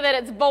idea that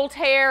it's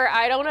Voltaire.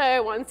 I don't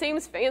know, one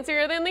seems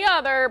fancier than the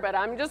other, but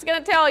I'm just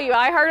going to tell you,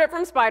 I heard it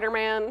from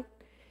Spider-Man.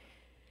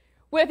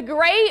 With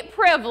great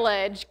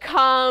privilege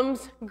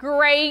comes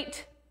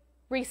great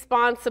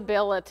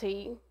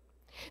responsibility.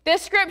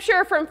 This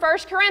scripture from 1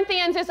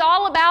 Corinthians is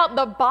all about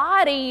the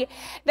body,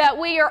 that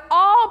we are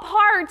all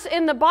parts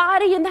in the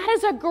body, and that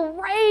is a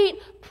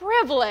great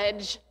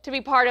privilege to be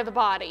part of the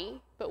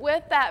body. But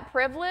with that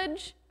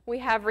privilege, we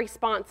have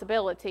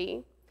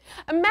responsibility.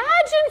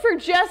 Imagine for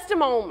just a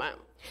moment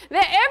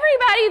that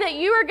everybody that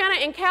you are going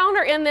to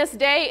encounter in this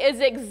day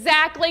is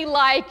exactly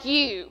like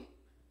you.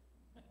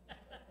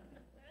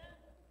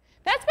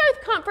 That's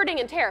both comforting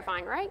and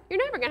terrifying, right?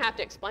 You're never going to have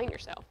to explain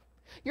yourself.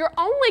 You're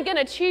only going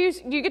to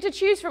choose, you get to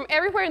choose from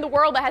everywhere in the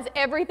world that has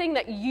everything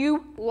that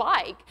you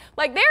like.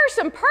 Like, there are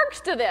some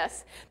perks to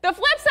this. The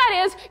flip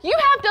side is you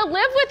have to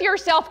live with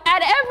yourself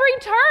at every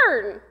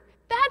turn.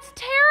 That's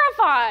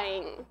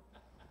terrifying.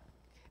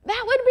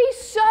 That would be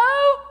so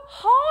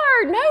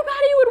hard.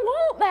 Nobody would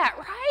want that,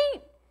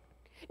 right?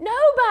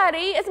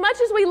 Nobody, as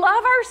much as we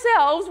love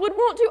ourselves, would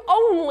want to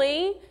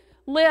only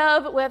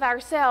live with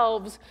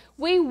ourselves.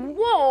 We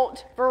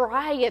want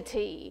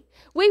variety.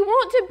 We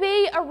want to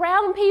be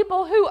around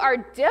people who are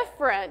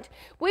different.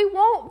 We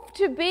want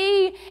to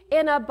be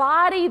in a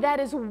body that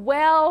is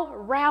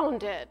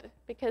well-rounded,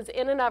 because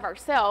in and of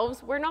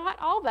ourselves, we're not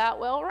all that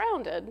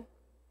well-rounded.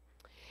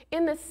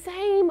 In the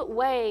same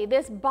way,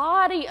 this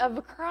body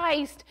of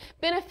Christ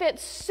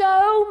benefits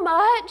so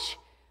much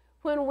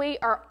when we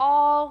are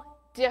all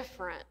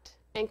different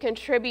and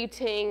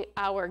contributing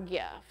our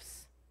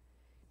gifts.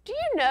 Do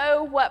you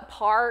know what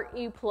part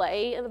you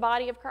play in the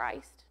body of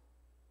Christ?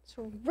 It's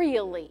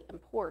really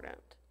important.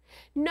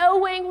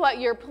 Knowing what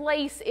your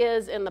place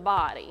is in the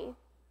body.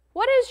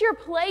 What is your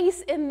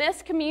place in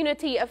this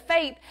community of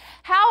faith?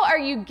 How are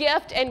you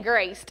gifted and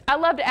graced? I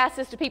love to ask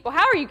this to people.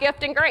 How are you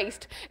gifted and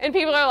graced? And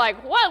people are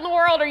like, what in the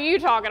world are you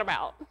talking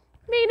about?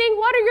 Meaning,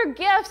 what are your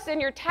gifts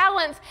and your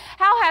talents?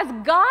 How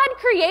has God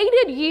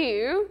created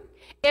you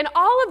in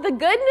all of the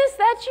goodness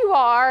that you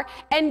are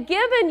and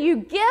given you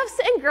gifts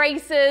and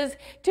graces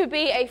to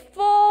be a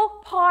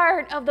full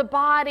part of the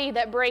body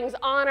that brings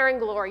honor and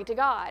glory to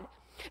God?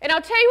 And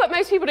I'll tell you what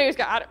most people do is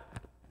go, I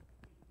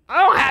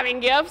don't have any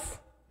gifts.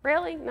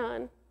 Really?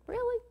 None.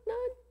 Really?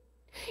 None?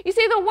 You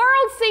see, the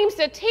world seems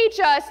to teach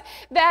us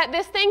that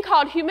this thing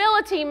called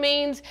humility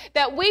means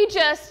that we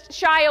just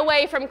shy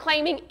away from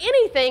claiming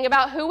anything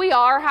about who we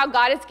are, how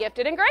God has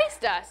gifted and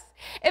graced us.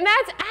 And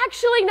that's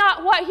actually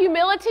not what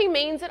humility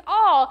means at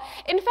all.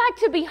 In fact,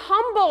 to be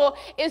humble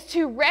is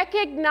to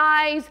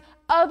recognize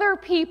other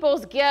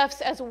people's gifts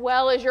as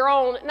well as your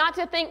own, not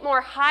to think more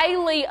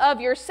highly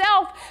of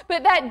yourself,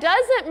 but that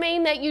doesn't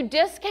mean that you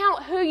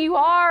discount who you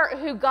are,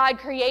 who God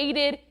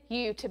created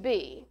you to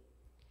be.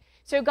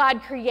 So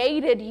God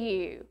created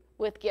you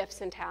with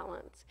gifts and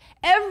talents.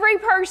 Every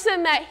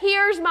person that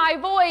hears my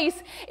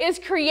voice is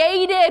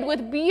created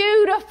with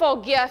beautiful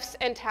gifts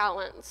and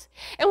talents.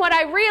 And what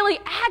I really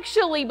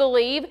actually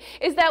believe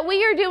is that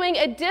we are doing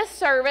a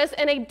disservice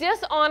and a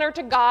dishonor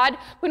to God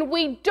when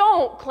we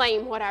don't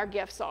claim what our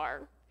gifts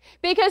are.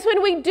 Because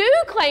when we do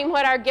claim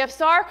what our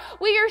gifts are,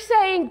 we are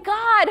saying,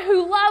 God,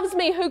 who loves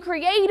me, who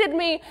created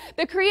me,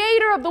 the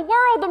creator of the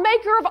world, the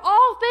maker of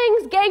all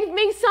things, gave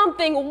me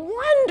something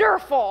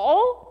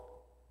wonderful,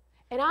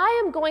 and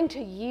I am going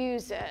to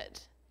use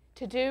it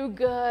to do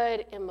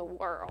good in the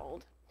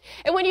world.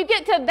 And when you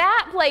get to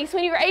that place,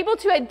 when you're able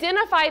to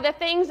identify the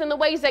things and the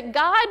ways that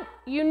God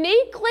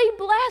uniquely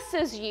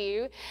blesses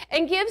you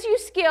and gives you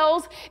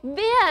skills,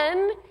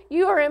 then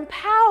you are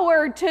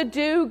empowered to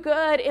do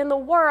good in the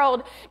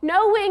world.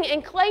 Knowing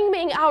and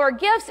claiming our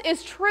gifts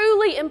is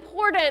truly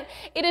important.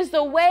 It is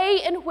the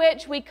way in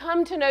which we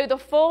come to know the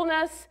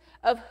fullness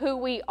of who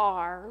we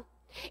are.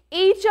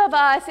 Each of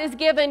us is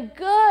given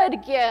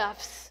good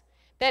gifts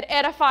that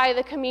edify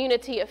the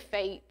community of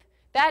faith.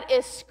 That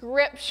is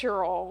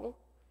scriptural.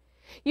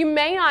 You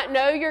may not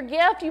know your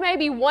gift. You may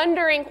be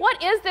wondering,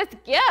 what is this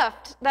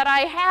gift that I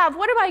have?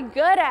 What am I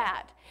good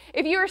at?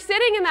 If you are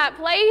sitting in that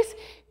place,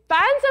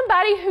 find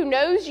somebody who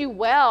knows you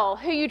well,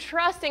 who you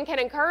trust and can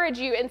encourage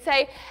you and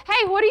say,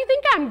 hey, what do you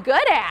think I'm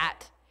good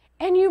at?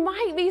 And you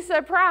might be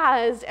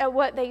surprised at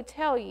what they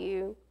tell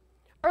you.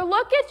 Or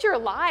look at your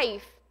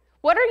life.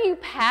 What are you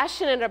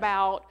passionate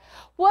about?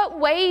 What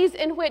ways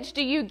in which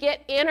do you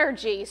get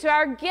energy? So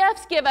our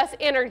gifts give us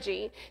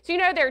energy. So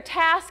there are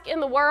tasks in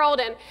the world,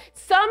 and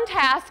some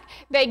tasks,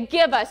 they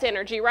give us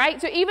energy,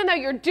 right? So even though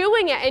you're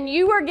doing it and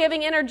you are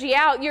giving energy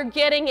out, you're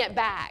getting it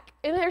back.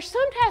 And there's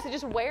some tasks that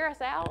just wear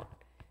us out.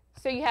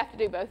 So you have to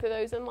do both of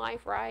those in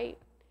life, right?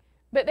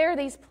 But there are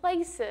these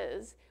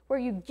places where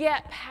you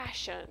get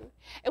passion.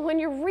 And when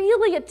you're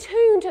really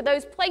attuned to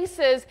those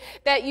places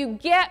that you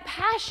get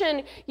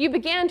passion, you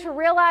begin to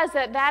realize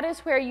that that is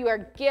where you are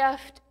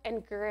gifted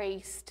and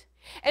graced.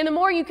 And the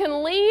more you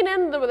can lean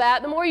into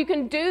that, the more you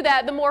can do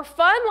that, the more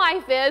fun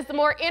life is, the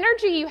more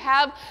energy you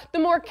have, the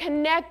more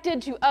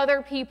connected to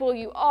other people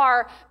you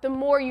are, the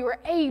more you are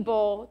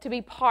able to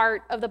be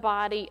part of the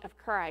body of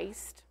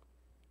Christ.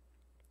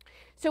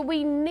 So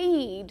we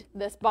need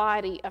this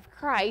body of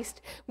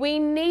Christ. We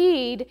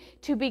need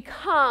to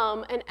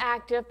become an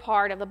active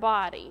part of the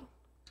body.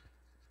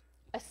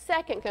 A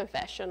second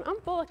confession. I'm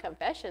full of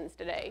confessions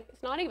today.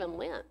 It's not even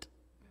Lent.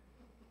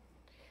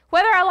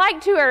 Whether I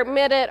like to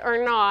admit it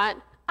or not,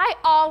 I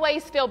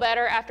always feel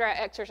better after I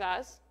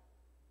exercise.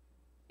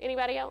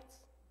 Anybody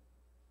else?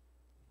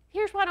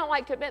 Here's why I don't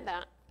like to admit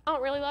that. I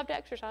don't really love to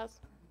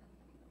exercise.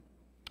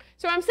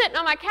 So I'm sitting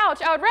on my couch.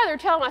 I would rather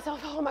tell myself,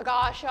 oh my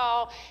gosh,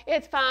 y'all,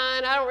 it's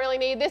fine. I don't really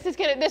need this.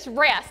 This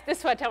rest. This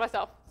is what I tell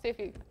myself.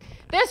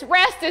 This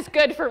rest is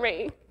good for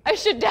me. I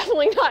should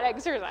definitely not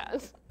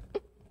exercise.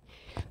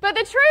 But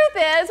the truth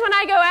is, when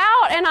I go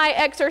out and I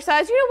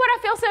exercise, you know what?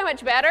 I feel so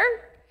much better.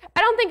 I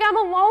don't think I'm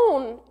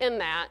alone in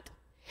that.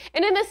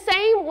 And in the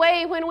same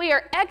way, when we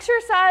are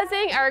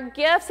exercising our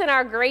gifts and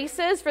our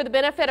graces for the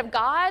benefit of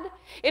God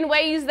in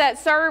ways that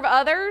serve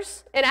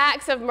others, in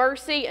acts of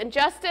mercy and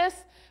justice,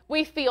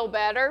 we feel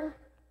better.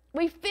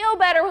 We feel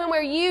better when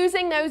we're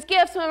using those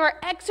gifts, when we're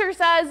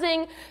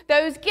exercising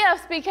those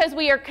gifts, because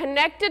we are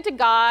connected to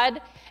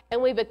God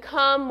and we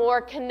become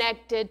more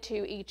connected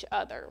to each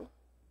other.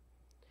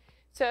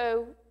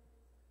 So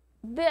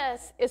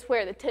this is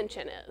where the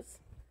tension is.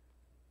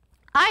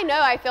 I know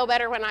I feel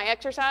better when I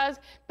exercise,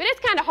 but it's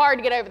kind of hard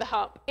to get over the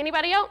hump.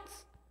 Anybody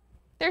else?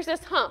 There's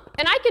this hump.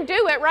 And I can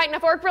do it, right? And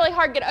I've worked really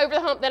hard to get over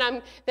the hump, then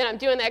I'm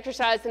doing the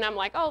exercise, and I'm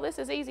like, oh, this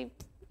is easy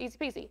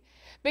peasy.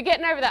 But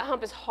getting over that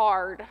hump is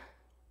hard.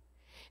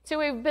 So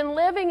we've been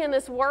living in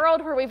this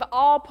world where we've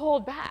all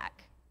pulled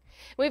back.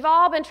 We've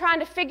all been trying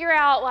to figure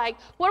out,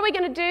 what are we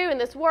going to do in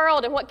this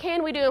world, and what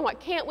can we do and what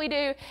can't we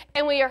do?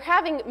 And we are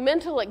having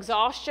mental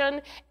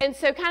exhaustion. And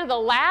so kind of the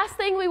last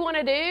thing we want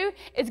to do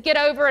is get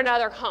over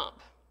another hump.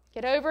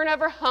 Get over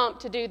another hump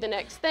to do the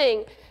next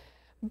thing.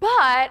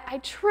 But I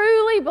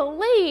truly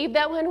believe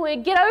that when we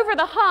get over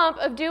the hump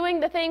of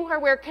doing the thing where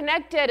we're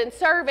connected and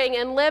serving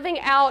and living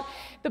out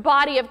the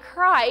body of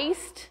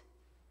Christ,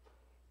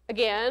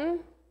 again,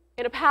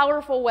 in a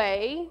powerful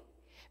way,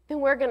 then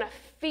we're going to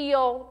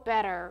feel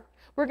better.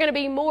 We're going to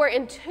be more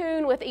in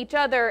tune with each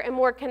other and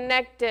more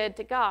connected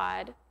to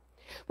God.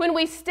 When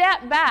we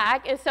step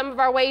back in some of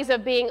our ways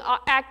of being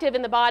active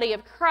in the body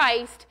of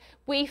Christ,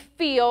 we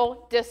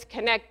feel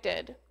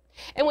disconnected.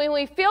 And when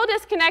we feel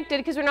disconnected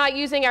because we're not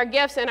using our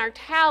gifts and our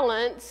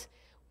talents,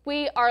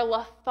 we are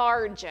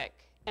lethargic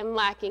and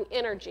lacking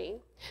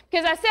energy.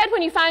 Because I said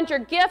when you find your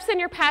gifts and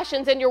your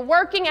passions and you're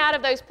working out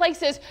of those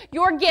places,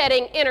 you're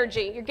getting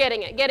energy. You're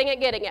getting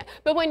it.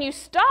 But when you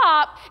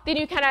stop, then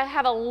you kind of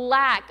have a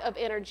lack of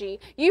energy.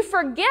 You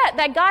forget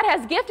that God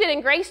has gifted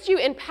and graced you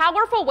in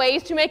powerful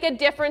ways to make a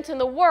difference in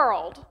the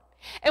world.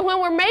 And when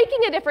we're making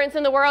a difference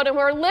in the world and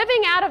we're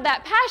living out of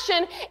that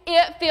passion,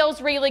 it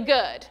feels really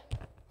good.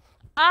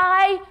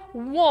 I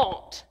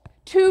want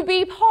to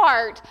be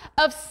part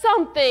of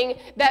something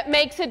that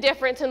makes a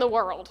difference in the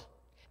world.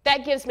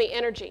 That gives me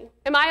energy.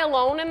 Am I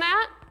alone in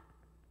that?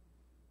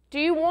 Do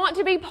you want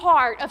to be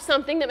part of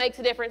something that makes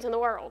a difference in the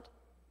world?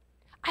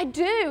 I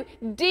do,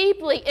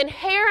 deeply,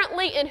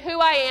 inherently in who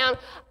I am.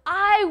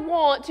 I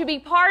want to be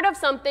part of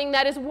something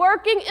that is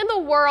working in the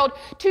world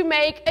to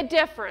make a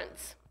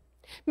difference.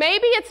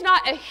 Maybe it's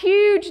not a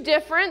huge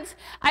difference.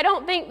 I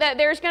don't think that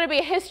there's going to be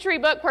a history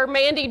book where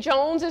Mandy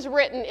Jones is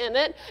written in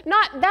it.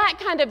 Not that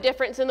kind of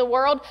difference in the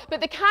world, but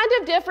the kind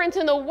of difference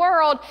in the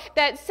world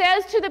that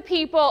says to the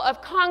people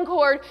of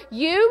Concord,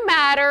 you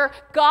matter,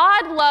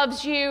 God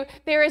loves you,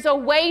 there is a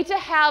way to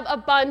have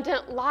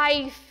abundant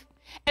life.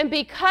 And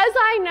because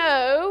I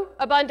know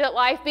abundant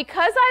life,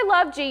 because I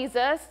love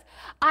Jesus,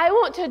 I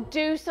want to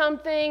do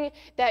something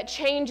that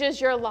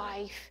changes your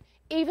life,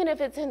 even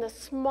if it's in the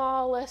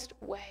smallest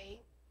way.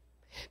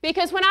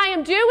 Because when I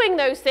am doing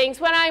those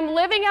things, when I'm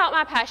living out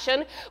my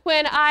passion,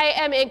 when I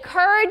am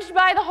encouraged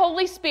by the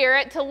Holy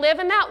Spirit to live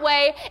in that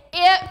way,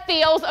 it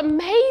feels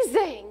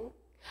amazing.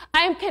 I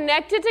am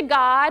connected to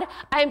God,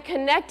 I am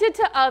connected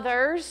to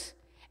others,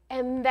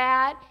 and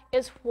that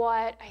is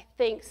what I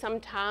think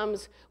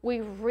sometimes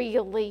we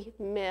really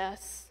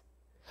miss.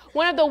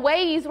 One of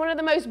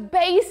the most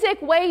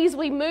basic ways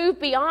we move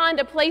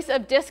beyond a place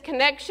of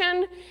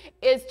disconnection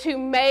is to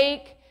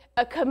make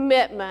a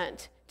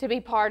commitment to be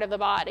part of the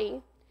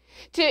body,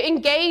 to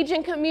engage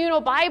in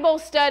communal Bible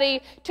study,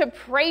 to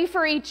pray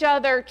for each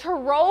other, to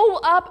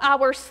roll up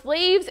our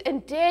sleeves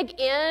and dig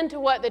into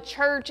what the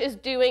church is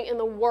doing in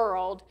the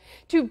world,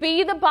 to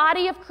be the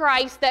body of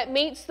Christ that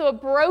meets the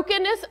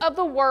brokenness of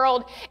the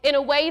world in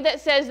a way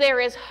that says there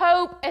is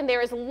hope and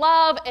there is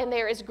love and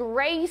there is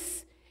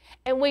grace,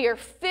 and we are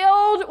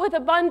filled with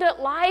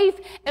abundant life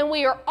and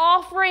we are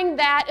offering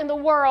that in the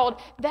world.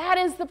 That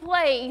is the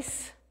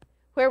place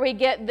where we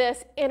get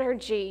this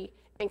energy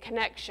and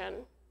connection.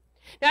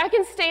 Now, I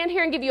can stand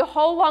here and give you a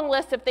whole long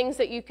list of things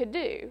that you could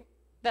do.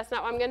 That's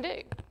not what I'm going to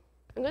do.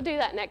 I'm going to do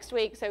that next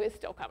week, so it's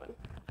still coming.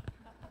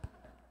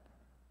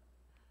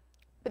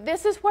 But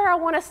this is where I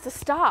want us to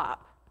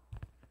stop.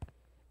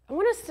 I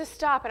want us to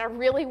stop, and I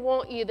really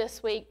want you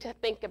this week to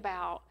think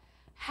about,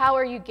 how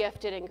are you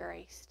gifted and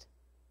graced?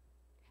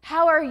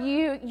 How are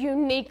you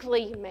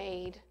uniquely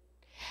made?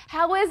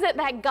 How is it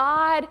that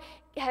God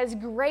has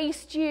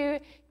graced you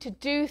to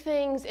do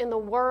things in the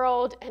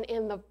world and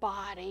in the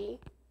body?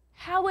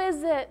 How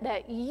is it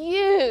that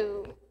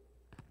you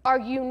are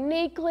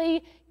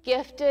uniquely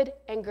gifted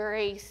and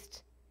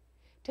graced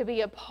to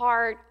be a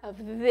part of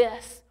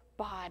this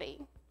body?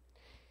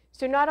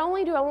 So not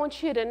only do I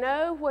want you to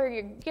know where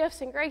your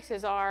gifts and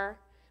graces are,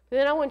 but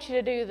then I want you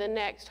to do the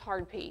next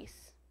hard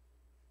piece.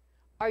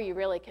 Are you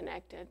really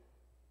connected?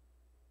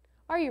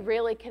 Are you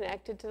really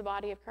connected to the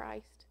body of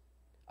Christ?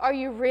 Are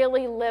you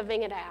really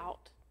living it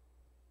out?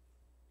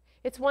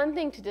 It's one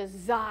thing to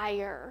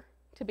desire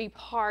to be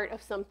part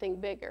of something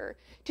bigger,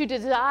 to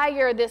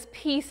desire this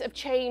piece of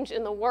change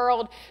in the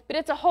world, but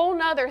it's a whole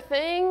nother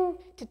thing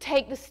to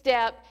take the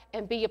step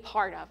and be a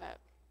part of it.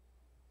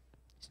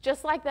 It's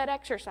just like that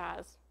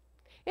exercise.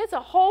 It's a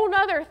whole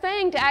nother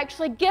thing to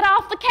actually get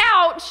off the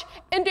couch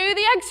and do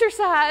the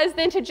exercise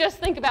than to just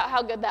think about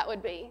how good that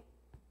would be.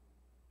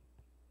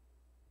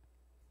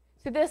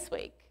 So this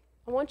week,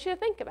 I want you to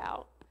think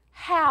about,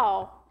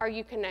 how are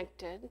you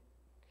connected?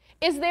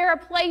 Is there a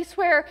place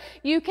where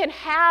you can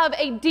have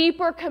a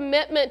deeper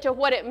commitment to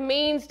what it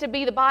means to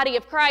be the body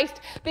of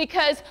Christ?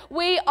 Because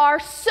we are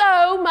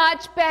so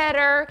much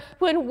better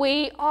when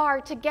we are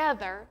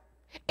together.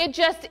 It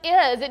just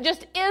is. It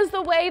just is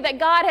the way that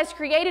God has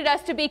created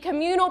us to be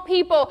communal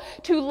people,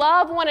 to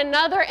love one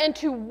another and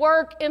to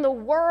work in the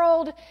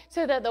world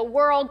so that the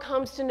world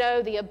comes to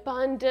know the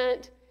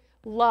abundant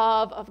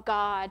love of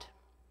God.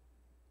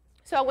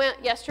 So I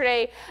went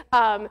yesterday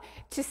to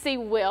see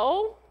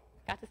Will.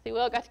 Got to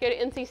go to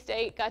NC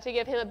State, got to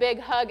give him a big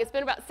hug. It's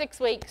been about 6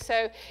 weeks,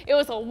 so it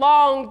was a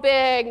long,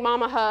 big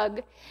mama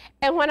hug.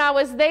 And when I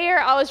was there,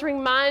 I was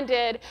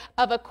reminded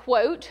of a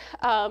quote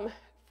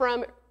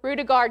from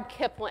Rudyard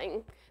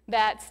Kipling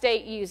that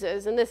State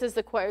uses, and this is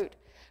the quote: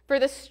 "For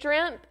the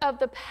strength of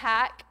the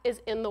pack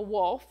is in the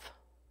wolf,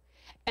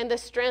 and the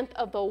strength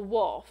of the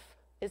wolf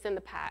is in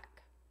the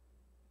pack."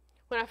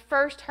 When I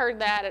first heard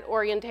that at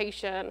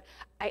orientation,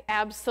 I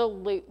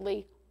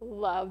absolutely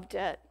loved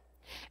it.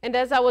 And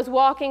as I was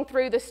walking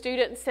through the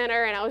student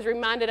center and I was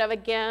reminded of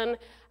again,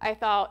 I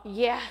thought,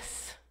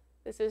 yes,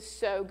 this is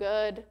so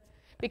good,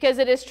 because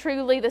it is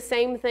truly the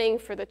same thing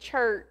for the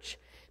church.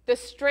 The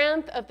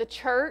strength of the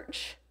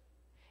church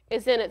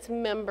is in its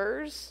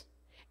members,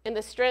 and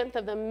the strength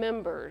of the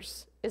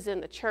members is in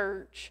the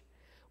church.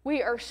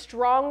 We are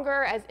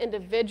stronger as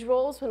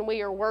individuals when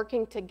we are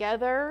working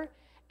together,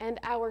 and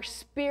our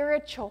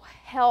spiritual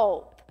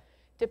health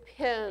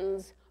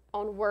depends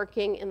on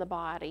working in the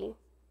body.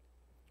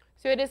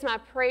 So it is my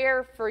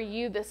prayer for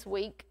you this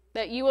week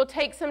that you will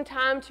take some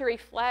time to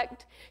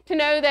reflect, to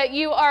know that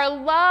you are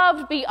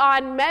loved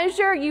beyond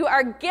measure, you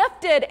are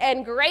gifted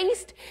and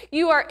graced,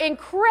 you are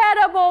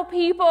incredible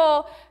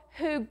people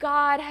who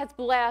God has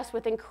blessed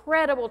with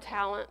incredible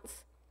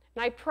talents.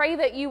 And I pray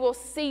that you will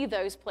see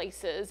those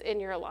places in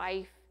your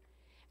life.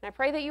 And I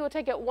pray that you will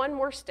take it one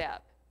more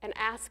step and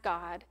ask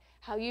God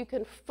how you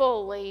can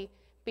fully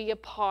be a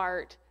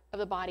part of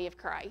the body of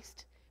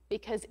Christ.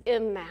 Because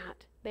in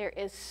that, there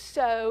is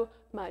so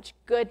much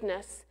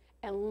goodness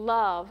and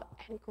love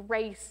and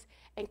grace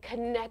and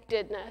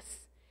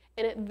connectedness.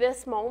 And at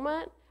this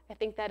moment, I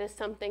think that is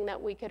something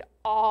that we could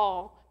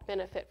all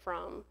benefit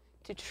from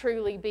to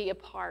truly be a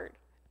part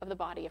of the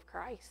body of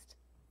Christ.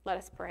 Let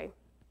us pray.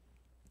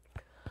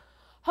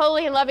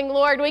 Holy and loving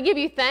Lord, we give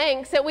you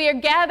thanks that we are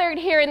gathered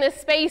here in this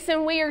space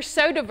and we are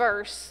so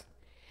diverse.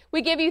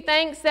 We give you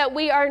thanks that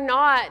we are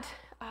not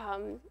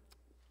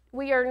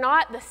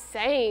the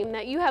same,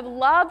 that you have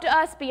loved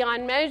us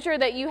beyond measure,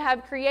 that you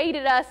have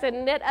created us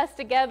and knit us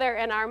together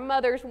in our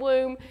mother's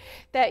womb,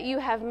 that you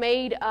have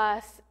made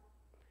us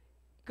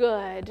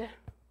good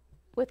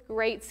with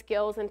great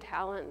skills and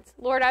talents.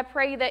 Lord, I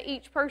pray that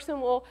each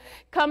person will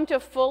come to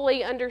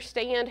fully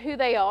understand who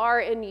they are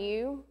in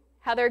you,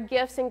 how their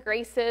gifts and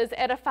graces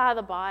edify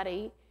the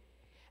body.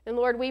 And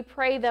Lord, we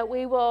pray that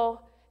we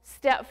will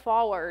step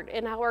forward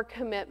in our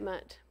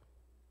commitment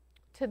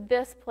to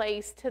this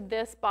place, to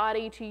this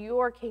body, to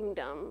your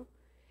kingdom,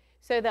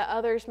 so that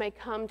others may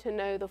come to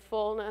know the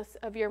fullness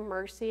of your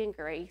mercy and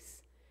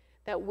grace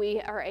that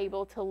we are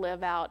able to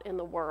live out in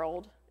the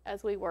world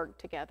as we work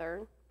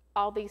together.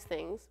 All these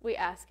things we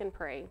ask and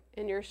pray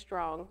in your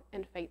strong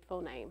and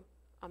faithful name.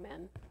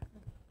 Amen.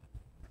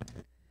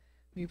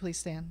 Will you please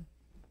stand?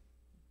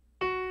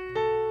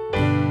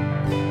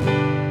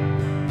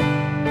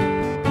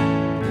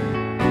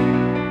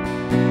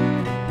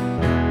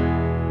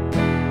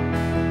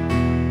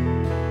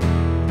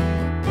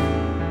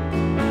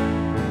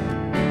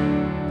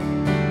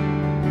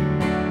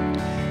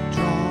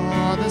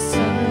 Draw the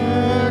circle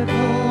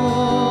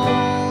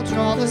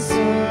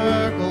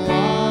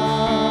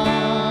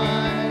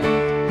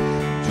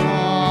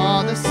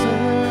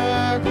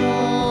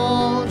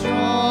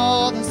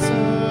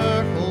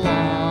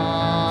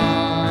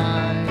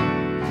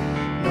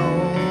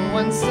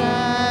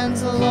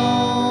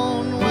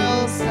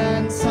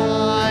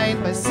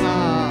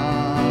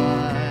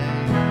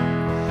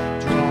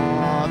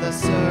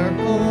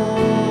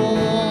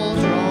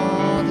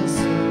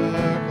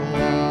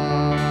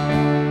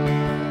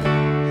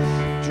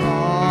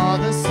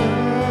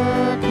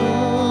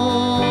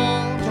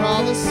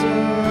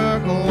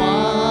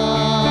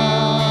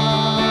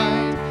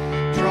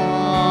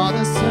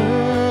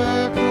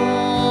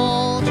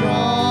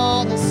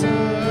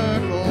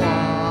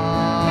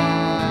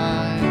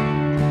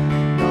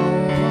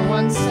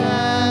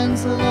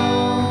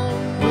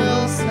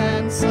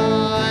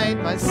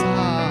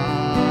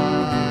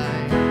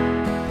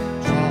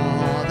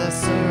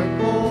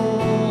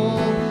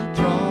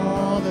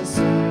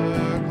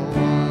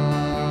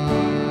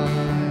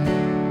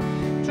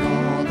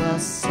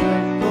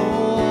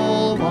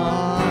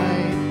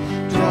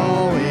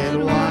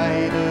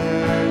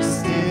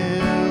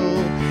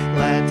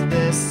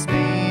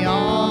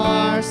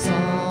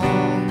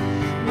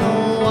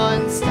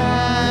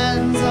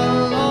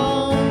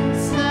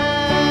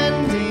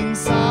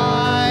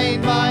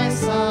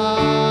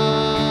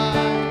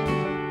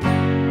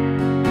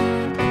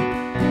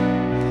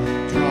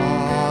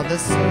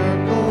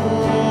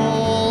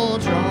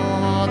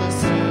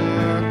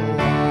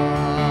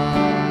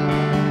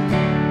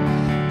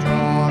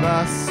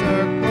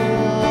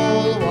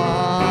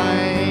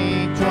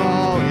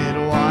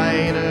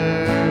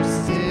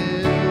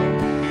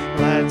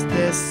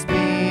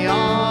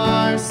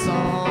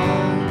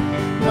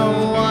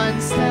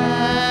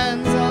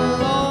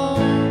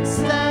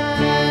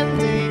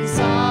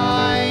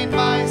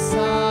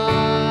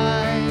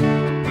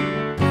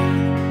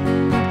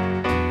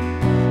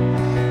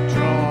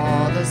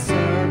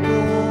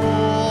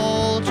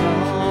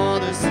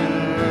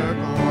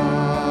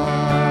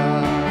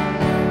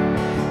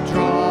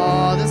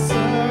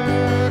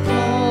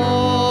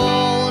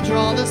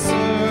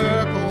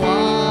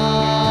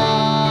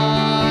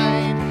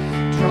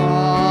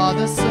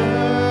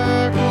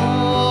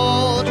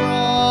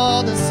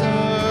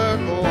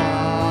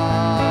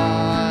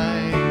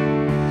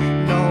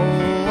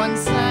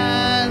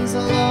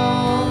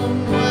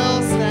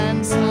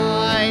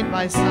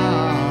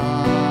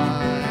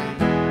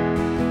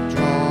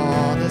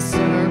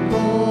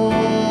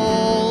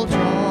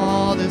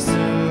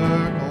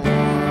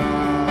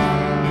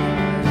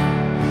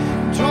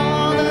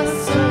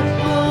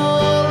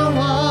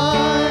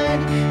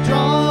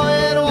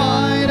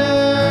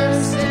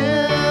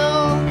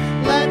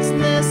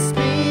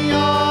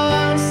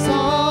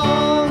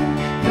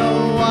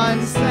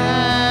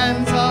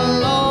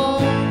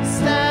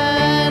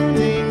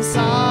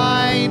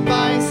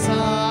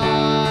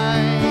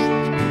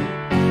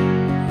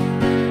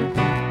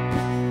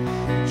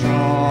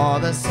Draw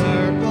the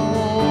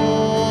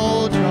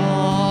circle,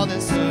 draw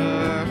the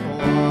circle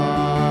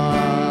wide.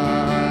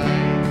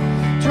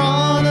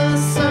 Draw the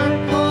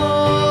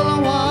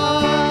circle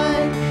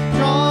wide,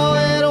 draw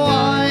it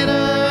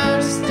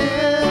wider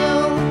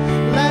still.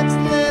 Let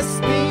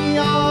this be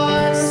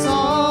our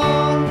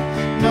song.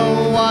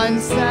 No one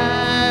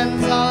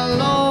stands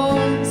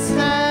alone,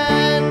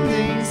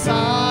 standing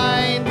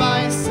side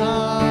by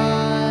side.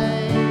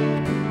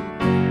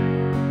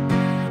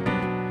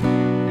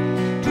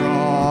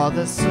 Draw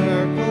the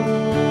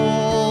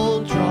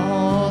circle,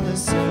 draw the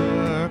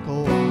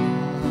circle wide.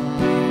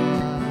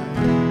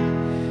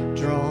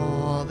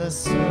 Draw the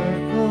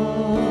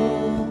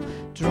circle,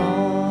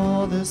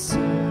 draw the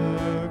circle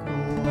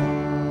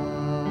wide.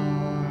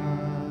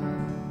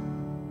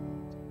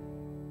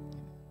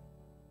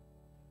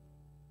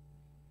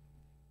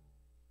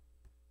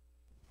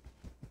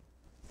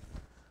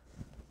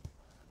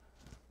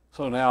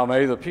 So now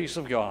may the peace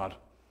of God,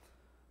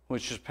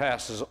 which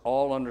passes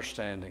all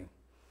understanding,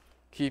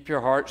 keep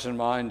your hearts and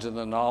minds in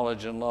the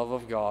knowledge and love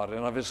of God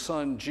and of his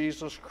Son,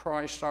 Jesus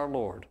Christ our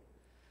Lord,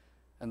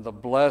 and the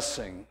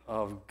blessing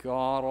of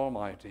God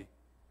Almighty,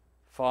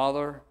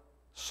 Father,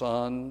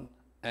 Son,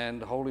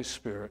 and Holy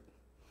Spirit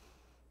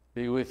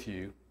be with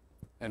you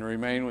and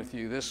remain with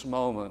you this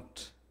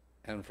moment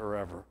and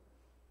forever.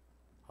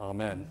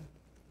 Amen.